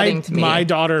upsetting to me. My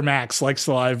daughter Max likes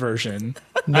the live version.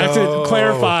 No. I have to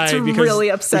clarify it's because really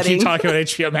upsetting. We keep talking about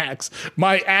HBO Max.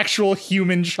 My actual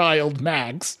human child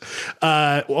Max.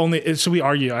 So we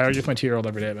argue. I argue with my 2-year-old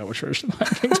every day about which version of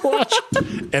Lion King to watch,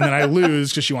 and then I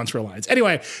lose because she wants real lines.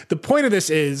 Anyway, the point of this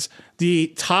is the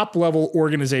top level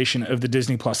organization of the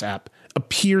Disney Plus app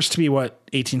appears to be what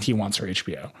AT&T wants for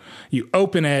HBO. You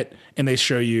open it and they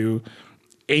show you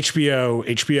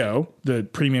HBO, the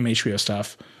premium HBO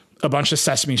stuff, a bunch of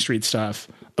Sesame Street stuff,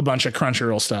 a bunch of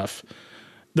Crunchyroll stuff.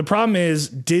 The problem is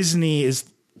Disney is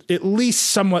at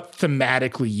least somewhat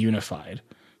thematically unified,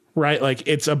 right? Like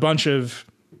it's a bunch of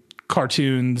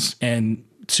cartoons and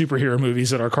superhero movies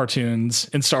that are cartoons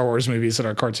and Star Wars movies that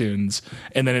are cartoons,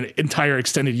 and then an entire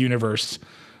extended universe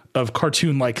of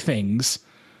cartoon-like things,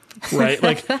 right?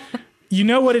 Like, you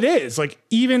know what it is. Like,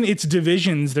 even its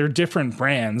divisions, they're different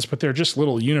brands, but they're just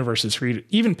little universes for you to,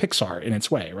 even Pixar in its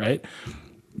way, right?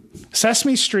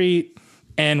 Sesame Street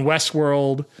and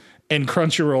Westworld and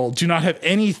Crunchyroll do not have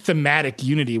any thematic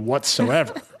unity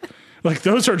whatsoever. Like,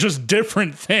 those are just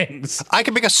different things. I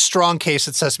can make a strong case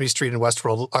that Sesame Street and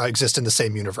Westworld exist in the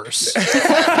same universe. All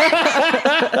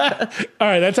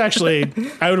right, that's actually,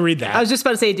 I would read that. I was just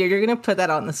about to say, dude, you're going to put that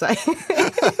on the site.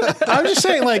 I'm just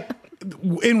saying, like,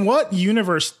 in what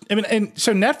universe? I mean, and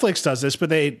so Netflix does this,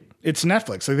 but it's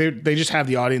Netflix. Like they just have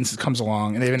the audience that comes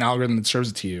along, and they have an algorithm that serves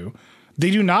it to you.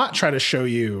 They do not try to show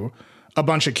you a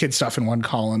bunch of kid stuff in one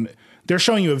column. They're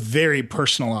showing you a very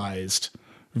personalized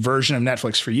version of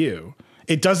Netflix for you.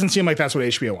 It doesn't seem like that's what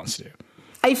HBO wants to do.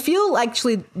 I feel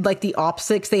actually like the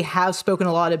opposites. They have spoken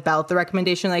a lot about the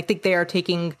recommendation. I think they are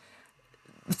taking,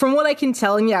 from what I can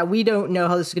tell, and yeah, we don't know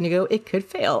how this is going to go. It could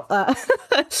fail.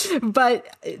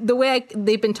 But the way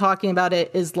they've been talking about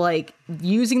it is like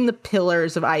using the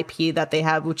pillars of IP that they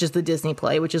have, which is the Disney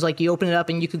Play, which is like you open it up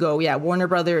and you could go, yeah, Warner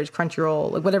Brothers,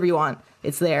 Crunchyroll, like whatever you want,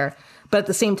 it's there. But at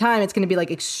the same time, it's going to be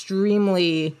like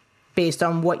extremely based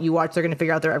on what you watch. They're going to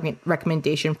figure out their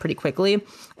recommendation pretty quickly.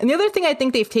 And the other thing I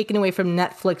think they've taken away from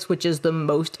Netflix, which is the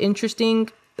most interesting,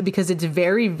 because it's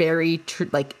very, very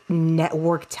like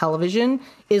network television,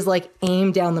 is like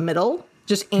aim down the middle.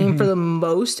 Just aim for the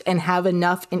most and have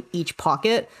enough in each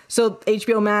pocket. So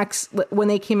HBO Max, when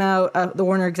they came out, the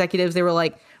Warner executives, they were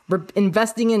like, we're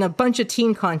investing in a bunch of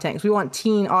teen content because we want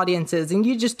teen audiences. And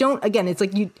you just don't, again, it's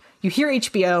like you hear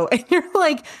HBO and you're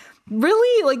like,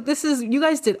 really? Like, this is, you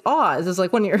guys did Oz as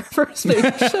like one of your first big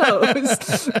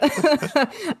shows.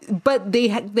 But they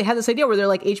had this idea where they're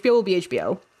like, HBO will be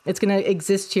HBO. It's going to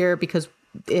exist here because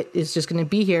it is just going to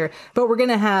be here. But we're going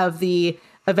to have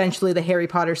eventually the Harry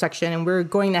Potter section, and we're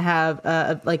going to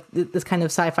have like this kind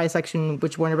of sci-fi section,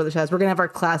 which Warner Brothers has. We're going to have our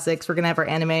classics. We're going to have our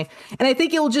anime. And I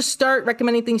think it will just start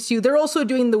recommending things to you. They're also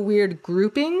doing the weird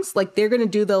groupings. Like, they're going to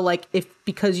do the, like,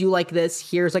 because you like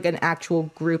this, here's like an actual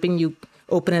grouping. You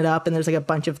open it up and there's like a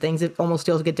bunch of things. It almost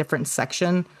feels like a different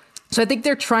section. So I think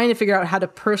they're trying to figure out how to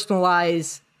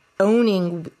personalize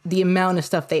owning the amount of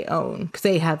stuff they own, because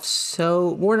they have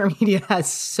Warner Media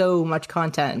has so much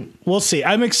content. We'll see.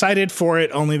 I'm excited for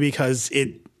it only because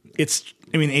it's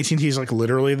AT&T is like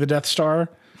literally the Death Star.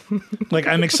 Like,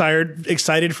 I'm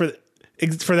excited for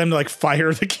them to like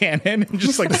fire the cannon and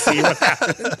just like see what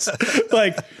happens.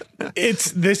 Like,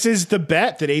 this is the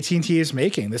bet that AT&T is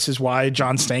making. This is why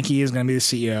John Stankey is going to be the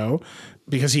CEO,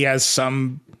 because he has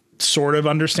some sort of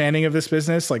understanding of this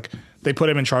business. Like, they put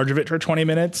him in charge of it for 20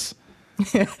 minutes.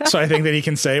 So I think that he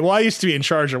can say, well, I used to be in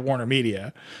charge of Warner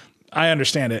Media. I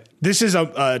understand it. This is a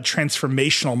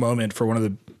transformational moment for one of the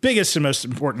biggest and most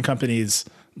important companies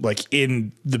like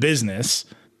in the business.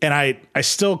 And I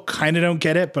still kind of don't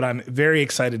get it, but I'm very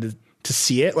excited to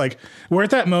see it. Like, we're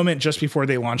at that moment just before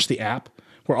they launch the app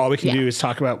where all we can do is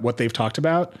talk about what they've talked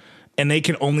about, and they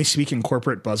can only speak in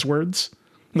corporate buzzwords.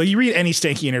 Like, you read any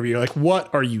Stanky interview, like,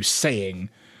 what are you saying?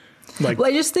 Like, well,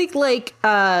 I just think like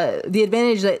the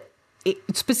advantage that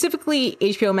specifically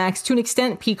HBO Max, to an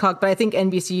extent Peacock, but I think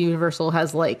NBC Universal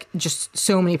has like just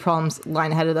so many problems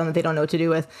lying ahead of them that they don't know what to do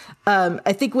with.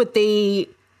 I think what they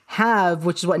have,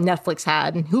 which is what Netflix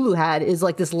had and Hulu had, is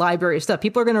like this library of stuff.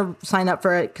 People are going to sign up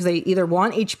for it because they either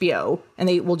want HBO and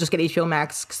they will just get HBO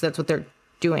Max because that's what they're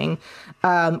doing,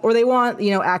 or they want,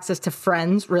 access to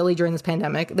Friends. Really, during this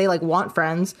pandemic, they like want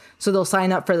Friends, so they'll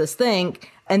sign up for this thing.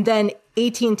 And then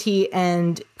AT&T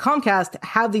and Comcast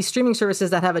have these streaming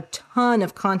services that have a ton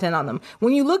of content on them.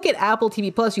 When you look at Apple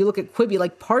TV Plus, you look at Quibi,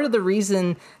 like, part of the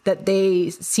reason that they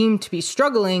seem to be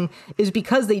struggling is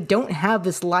because they don't have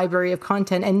this library of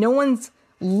content, and no one's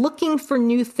looking for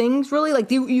new things, really.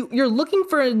 Like, you're looking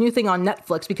for a new thing on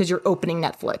Netflix because you're opening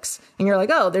Netflix and you're like,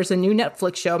 oh, there's a new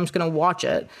Netflix show, I'm just going to watch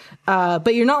it.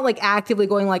 But you're not like actively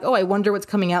going like, oh, I wonder what's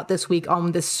coming out this week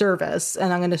on this service,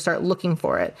 and I'm going to start looking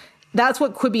for it. That's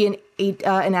what Quibi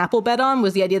and Apple bet on,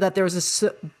 was the idea that there was this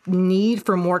need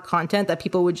for more content, that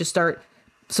people would just start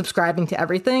subscribing to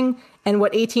everything. And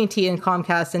what AT&T and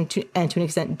Comcast and to an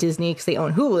extent Disney, because they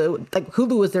own Hulu, like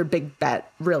Hulu was their big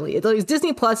bet, really. It was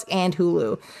Disney Plus and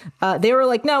Hulu. They were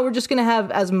like, no, we're just going to have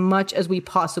as much as we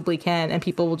possibly can, and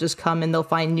people will just come and they'll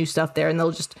find new stuff there, and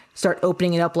they'll just start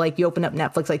opening it up like you open up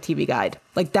Netflix like TV Guide.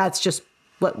 Like, that's just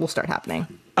what will start happening.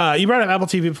 You brought up Apple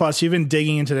TV Plus. You've been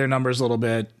digging into their numbers a little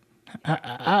bit.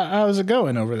 How's it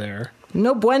going over there?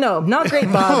 No bueno. Not great,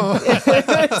 Bob.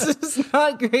 It's just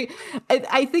not great.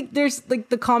 I think there's like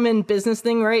the common business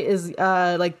thing, right? Is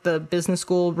like the business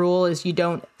school rule is you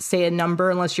don't say a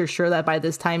number unless you're sure that by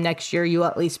this time next year you'll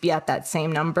at least be at that same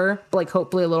number, but like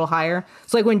hopefully a little higher.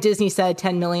 So like when Disney said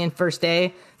 10 million first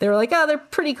day, they were like, oh, they're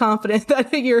pretty confident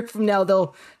that a year from now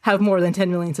they'll have more than 10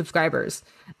 million subscribers.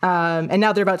 And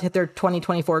now they're about to hit their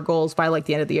 2024 goals by like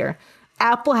the end of the year.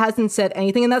 Apple hasn't said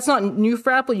anything, and that's not new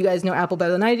for Apple. You guys know Apple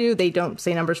better than I do. They don't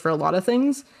say numbers for a lot of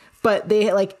things, but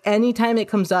they like anytime it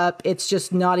comes up, it's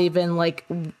just not even like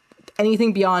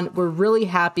anything beyond we're really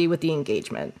happy with the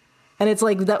engagement. And it's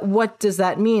like that. What does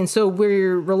that mean? So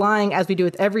we're relying, as we do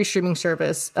with every streaming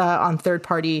service, on third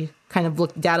party kind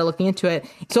of data looking into it.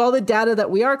 So all the data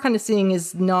that we are kind of seeing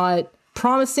is not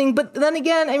promising. But then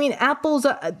again, I mean, Apple's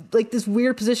like this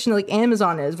weird position like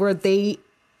Amazon is, where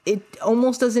it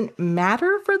almost doesn't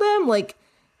matter for them. Like,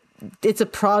 it's a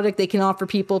product they can offer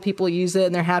people use it,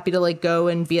 and they're happy to like go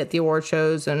and be at the award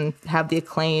shows and have the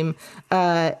acclaim.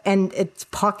 And it's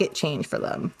pocket change for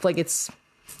them. Like, it's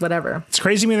whatever. It's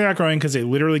crazy to me they're not growing, because they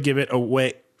literally give it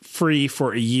away free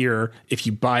for a year if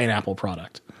you buy an Apple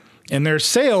product. And their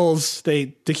sales,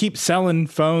 they keep selling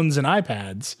phones and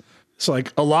iPads. So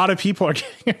like a lot of people are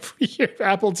getting a free year of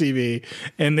Apple TV,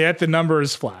 and yet the number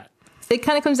is flat. it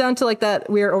kind of comes down to like that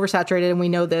we are oversaturated and we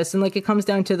know this. And like it comes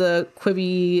down to the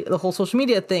Quibi, the whole social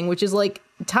media thing, which is like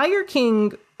Tiger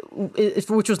King, which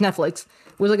was Netflix,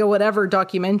 was like a whatever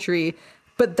documentary.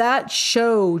 But that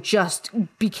show just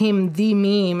became the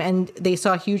meme and they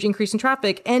saw a huge increase in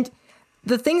traffic. And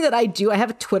the thing that I do, I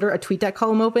have a TweetDeck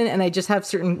column open, and I just have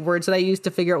certain words that I use to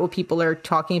figure out what people are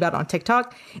talking about on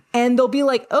TikTok. And they'll be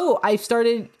like, oh, I've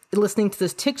started listening to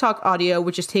this TikTok audio,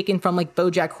 which is taken from like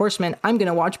BoJack Horseman. I'm going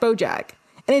to watch BoJack.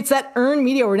 And it's that earned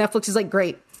media where Netflix is like,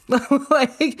 great.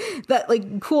 Like that,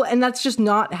 like cool. And that's just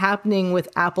not happening with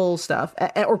Apple stuff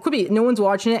or Quibi. No one's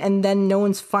watching it and then no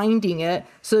one's finding it.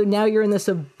 So now you're in this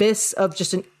abyss of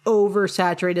just an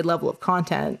oversaturated level of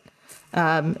content.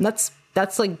 And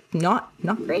that's like not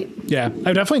great. Yeah,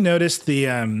 I've definitely noticed the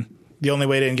only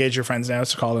way to engage your friends now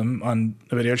is to call them on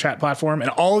a video chat platform.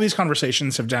 And all of these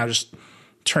conversations have now just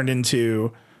turned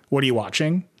into, what are you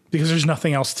watching? Because there's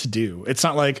nothing else to do. It's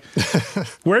not like,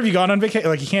 where have you gone on vacation?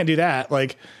 Like, you can't do that.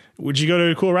 Like, would you go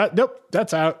to a cool route? Nope,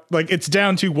 that's out. Like, it's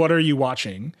down to what are you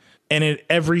watching? And in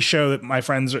every show that my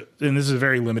friends are, and this is a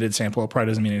very limited sample, it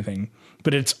probably doesn't mean anything,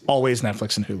 but it's always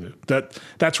Netflix and Hulu.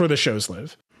 That's where the shows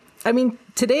live. I mean,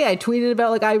 today I tweeted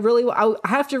about like I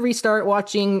have to restart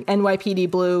watching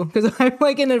NYPD Blue because I'm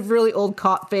like in a really old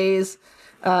cop phase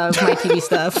of my TV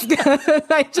stuff.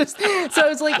 So I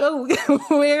was like,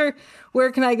 oh,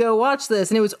 where can I go watch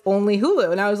this? And it was only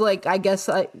Hulu, and I was like, I guess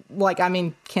I'm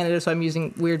in Canada, so I'm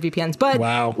using weird VPNs. But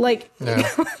wow, like,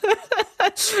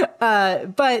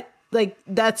 but like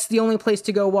that's the only place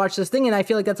to go watch this thing. And I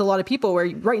feel like that's a lot of people where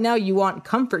right now you want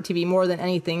comfort TV more than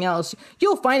anything else.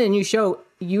 You'll find a new show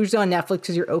usually on Netflix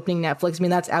because you're opening Netflix. I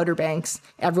mean, that's Outer Banks.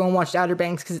 Everyone watched Outer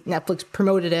Banks because Netflix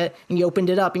promoted it and you opened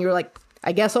it up and you're like,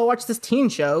 I guess I'll watch this teen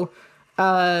show.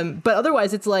 But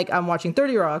otherwise it's like I'm watching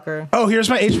 30 Rock or... Oh, here's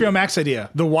my HBO Max idea.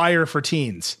 The Wire for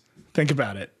teens. Think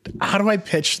about it. How do I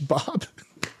pitch Bob?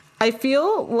 I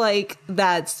feel like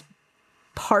that's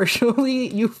partially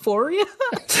Euphoria.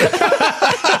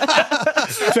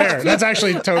 Fair. That's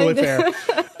actually totally fair.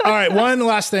 All right. One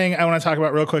last thing I want to talk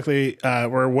about real quickly.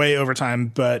 We're way over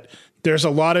time, but there's a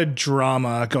lot of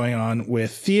drama going on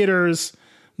with theaters,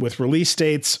 with release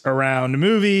dates around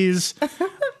movies.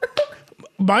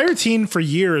 My routine for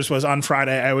years was on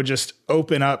Friday, I would just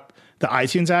open up the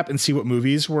iTunes app and see what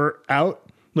movies were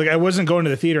out. Like, I wasn't going to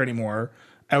the theater anymore.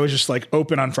 I was just like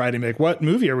open on Friday and be like, what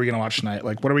movie are we going to watch tonight?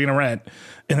 Like, what are we going to rent?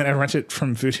 And then I rent it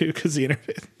from Vudu because the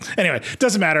internet. Anyway,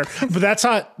 doesn't matter. But that's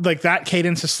not like that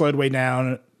cadence has slowed way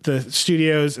down. The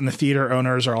studios and the theater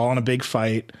owners are all in a big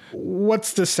fight.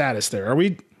 What's the status there?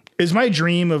 Is my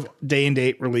dream of day and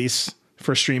date release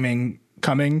for streaming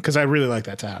coming? Because I really like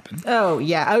that to happen. Oh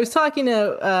yeah, I was talking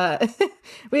to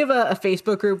we have a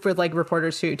Facebook group with like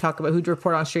reporters who talk about who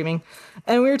report on streaming,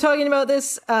 and we were talking about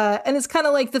this, and it's kind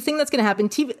of like the thing that's going to happen.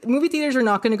 Movie theaters are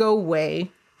not going to go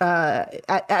away,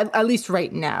 at least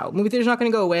right now. Movie theaters are not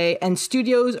going to go away, and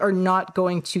studios are not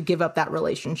going to give up that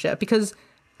relationship because,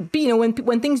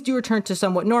 when things do return to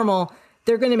somewhat normal,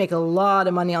 they're going to make a lot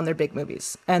of money on their big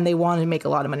movies, and they want to make a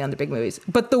lot of money on their big movies.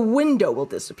 But the window will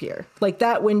disappear. Like,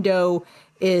 that window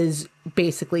is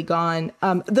basically gone.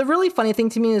 The really funny thing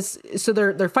to me is, so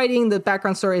they're fighting. The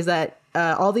background story is that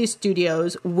all these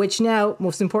studios, which now,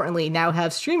 most importantly, now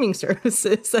have streaming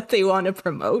services that they want to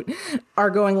promote,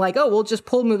 are going like, oh, we'll just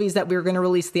pull movies that we were going to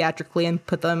release theatrically and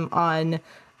put them on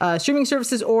streaming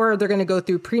services, or they're going to go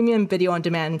through premium video on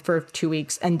demand for 2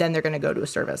 weeks, and then they're going to go to a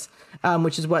service,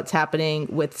 which is what's happening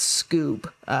with Scoob,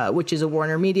 which is a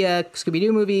Warner Media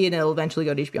Scooby-Doo movie, and it'll eventually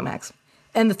go to HBO Max.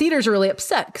 And the theaters are really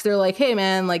upset because they're like, hey,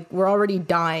 man, like, we're already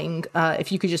dying.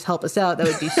 If you could just help us out, that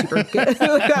would be super good.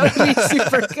 That would be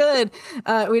super good.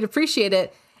 We'd appreciate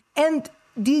it. And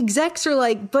the execs are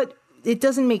like, but it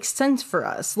doesn't make sense for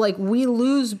us. Like, we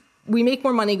make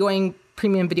more money going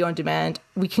premium video on demand.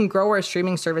 We can grow our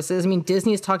streaming services. I mean,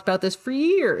 Disney has talked about this for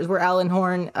years, where Alan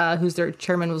Horn, who's their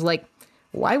chairman, was like,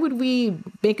 why would we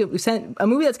make a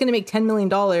movie that's going to make $10 million?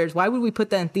 Why would we put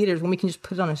that in theaters when we can just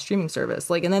put it on a streaming service?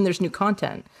 Like, and then there's new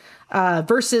content.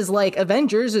 Versus like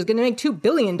Avengers is going to make $2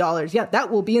 billion. Yeah, that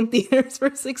will be in theaters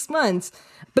for 6 months.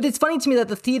 But it's funny to me that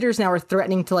the theaters now are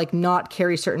threatening to like not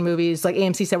carry certain movies. Like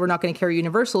AMC said, we're not going to carry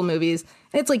Universal movies.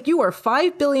 And it's like, you are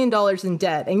 $5 billion in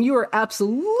debt, and you are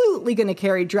absolutely going to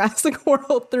carry Jurassic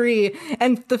World 3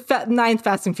 and the ninth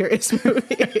Fast and Furious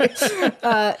movie.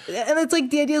 And it's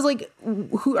like, the idea is like,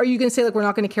 who are you going to say, like, we're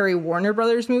not going to carry Warner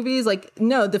Brothers movies? Like,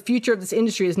 no, the future of this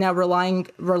industry is now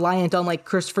reliant on like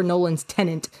Christopher Nolan's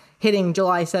Tenet hitting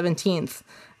July 17th.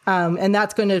 And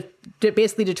that's going to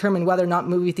basically determine whether or not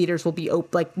movie theaters will be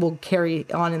will carry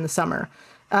on in the summer.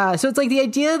 So it's like the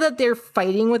idea that they're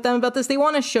fighting with them about this. They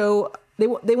want to show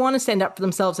they want to stand up for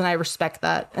themselves, and I respect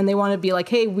that. And they want to be like,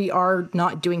 hey, we are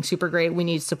not doing super great. We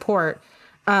need support.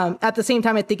 At the same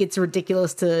time, I think it's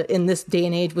ridiculous to, in this day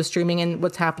and age with streaming and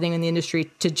what's happening in the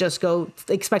industry, to just go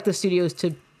expect the studios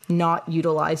to not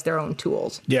utilize their own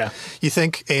tools. Yeah. You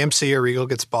think AMC or Regal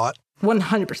gets bought?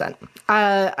 100%.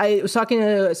 I was talking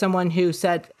to someone who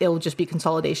said it'll just be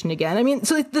consolidation again. I mean,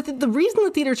 so the reason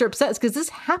the theaters are upset is because this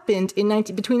happened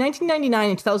between 1999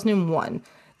 and 2001.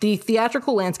 The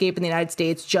theatrical landscape in the United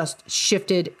States just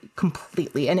shifted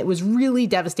completely, and it was really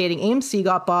devastating. AMC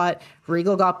got bought,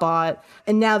 Regal got bought,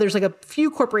 and now there's like a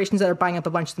few corporations that are buying up a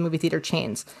bunch of the movie theater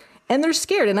chains. And they're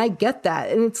scared, and I get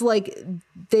that. And it's like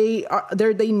they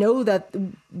know that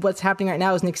what's happening right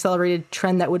now is an accelerated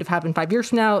trend that would have happened 5 years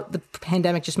from now. The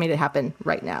pandemic just made it happen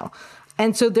right now.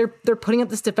 And so they're putting up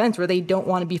this defense where they don't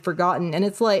want to be forgotten. And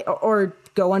it's like, or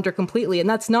go under completely. And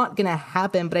that's not going to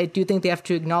happen. But I do think they have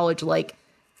to acknowledge, like,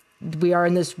 we are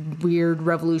in this weird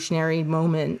revolutionary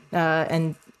moment,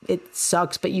 and it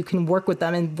sucks, but you can work with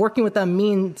them, and working with them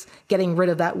means getting rid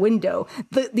of that window.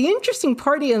 The interesting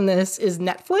party in this is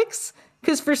Netflix,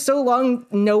 because for so long,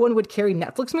 no one would carry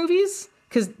Netflix movies,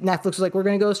 because Netflix was like, we're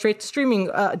going to go straight to streaming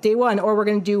day one, or we're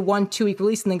going to do 1 2-week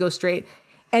release and then go straight.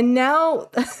 And now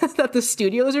that the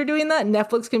studios are doing that,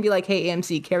 Netflix can be like, hey,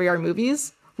 AMC, carry our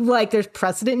movies. Like, there's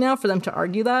precedent now for them to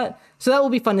argue that. So that will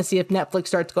be fun to see if Netflix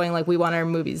starts going like, we want our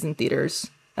movies in theaters,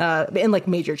 in like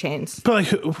major chains. But like,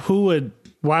 who would?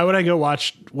 Why would I go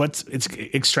watch it's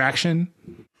Extraction?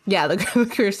 Yeah, the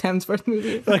Chris Hemsworth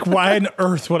movie. Like, why on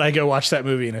earth would I go watch that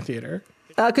movie in a theater?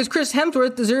 Because Chris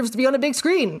Hemsworth deserves to be on a big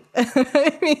screen.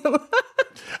 I mean,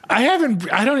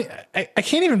 I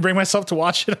can't even bring myself to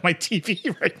watch it on my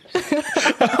TV right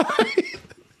now.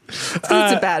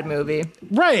 It's a bad movie.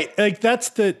 Right. Like,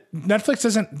 Netflix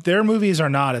doesn't, their movies are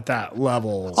not at that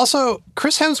level. Also,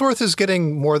 Chris Hemsworth is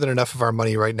getting more than enough of our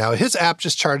money right now. His app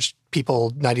just charged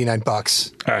people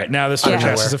 $99. All right, now this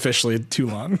podcast is officially too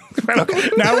long. Okay.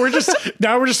 now we're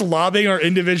just lobbing our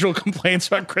individual complaints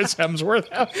about Chris Hemsworth.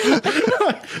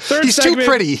 Third He's segment, too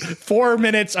pretty. 4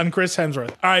 minutes on Chris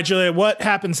Hemsworth. All right, Julia, what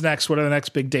happens next? What are the next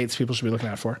big dates people should be looking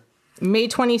out for? May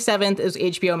 27th is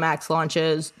HBO Max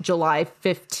launches. July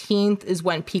 15th is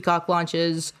when Peacock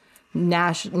launches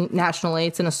nationally.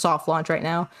 It's in a soft launch right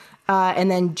now. And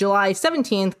then July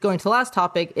 17th, going to the last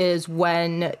topic, is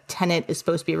when Tenet is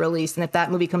supposed to be released. And if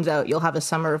that movie comes out, you'll have a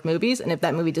summer of movies. And if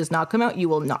that movie does not come out, you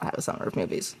will not have a summer of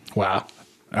movies. Wow.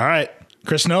 All right.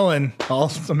 Chris Nolan,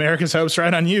 all America's hopes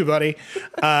right on you, buddy.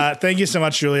 Thank you so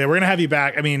much, Julia. We're going to have you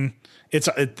back. I mean,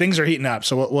 things are heating up,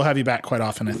 so we'll have you back quite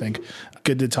often, I think.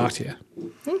 Good to talk to you.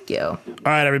 Thank you. All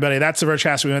right, everybody. That's the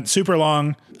Vergecast. We went super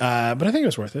long, but I think it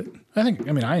was worth it. I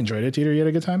enjoyed it. Dieter, you had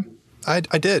a good time? I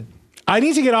did. I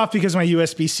need to get off because my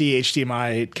USB-C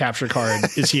HDMI capture card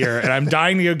is here, and I'm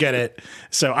dying to go get it.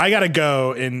 So I got to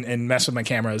go and mess with my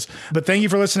cameras. But thank you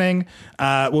for listening.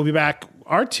 We'll be back.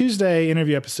 Our Tuesday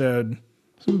interview episode,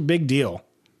 it's a big deal.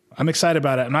 I'm excited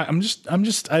about it.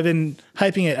 I've been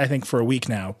hyping it, I think, for a week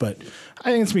now, but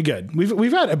I think it's gonna be good.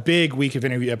 We've got a big week of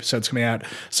interview episodes coming out.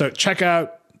 So check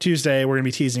out Tuesday. We're going to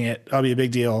be teasing it. That'll be a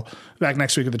big deal. Back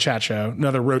next week with the chat show.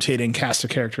 Another rotating cast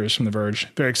of characters from The Verge.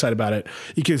 Very excited about it.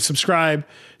 You can subscribe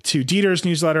to Dieter's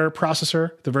newsletter,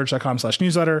 Processor,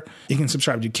 theverge.com/newsletter. You can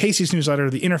subscribe to Casey's newsletter,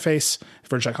 The Interface,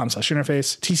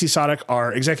 verge.com/interface. TC Sodic,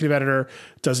 our executive editor,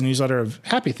 does a newsletter of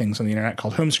happy things on the internet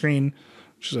called Home Screen,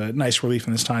 which is a nice relief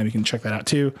in this time. You can check that out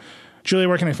too. Julia,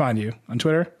 where can I find you? On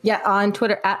Twitter? Yeah, on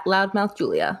Twitter at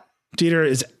loudmouthjulia. Dieter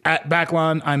is at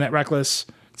Backlon. I'm at Reckless.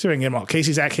 See if I can get them all.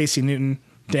 Casey's at Casey Newton.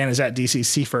 Dan is at DC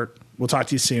Seifert. We'll talk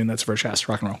to you soon. That's Vergecast.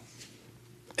 Rock and roll.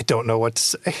 I don't know what to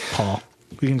say. Paul.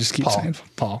 We can just keep saying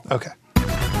Paul. Okay.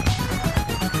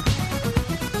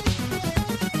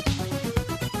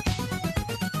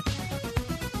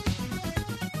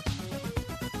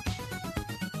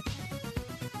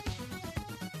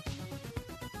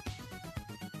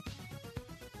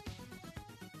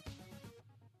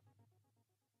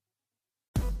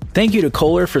 Thank you to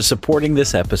Kohler for supporting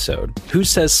this episode. Who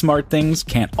says smart things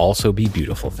can't also be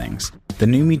beautiful things? The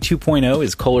Numi 2.0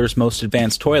 is Kohler's most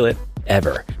advanced toilet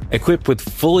ever. Equipped with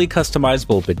fully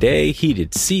customizable bidet,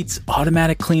 heated seats,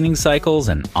 automatic cleaning cycles,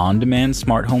 and on-demand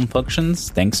smart home functions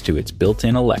thanks to its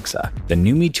built-in Alexa. The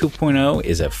Numi 2.0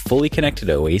 is a fully connected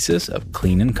oasis of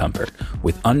clean and comfort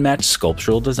with unmatched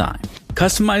sculptural design.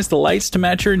 Customize the lights to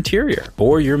match your interior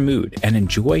or your mood and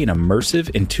enjoy an immersive,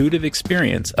 intuitive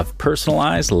experience of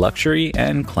personalized luxury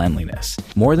and cleanliness.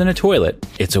 More than a toilet,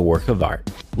 it's a work of art.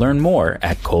 Learn more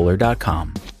at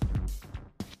Kohler.com.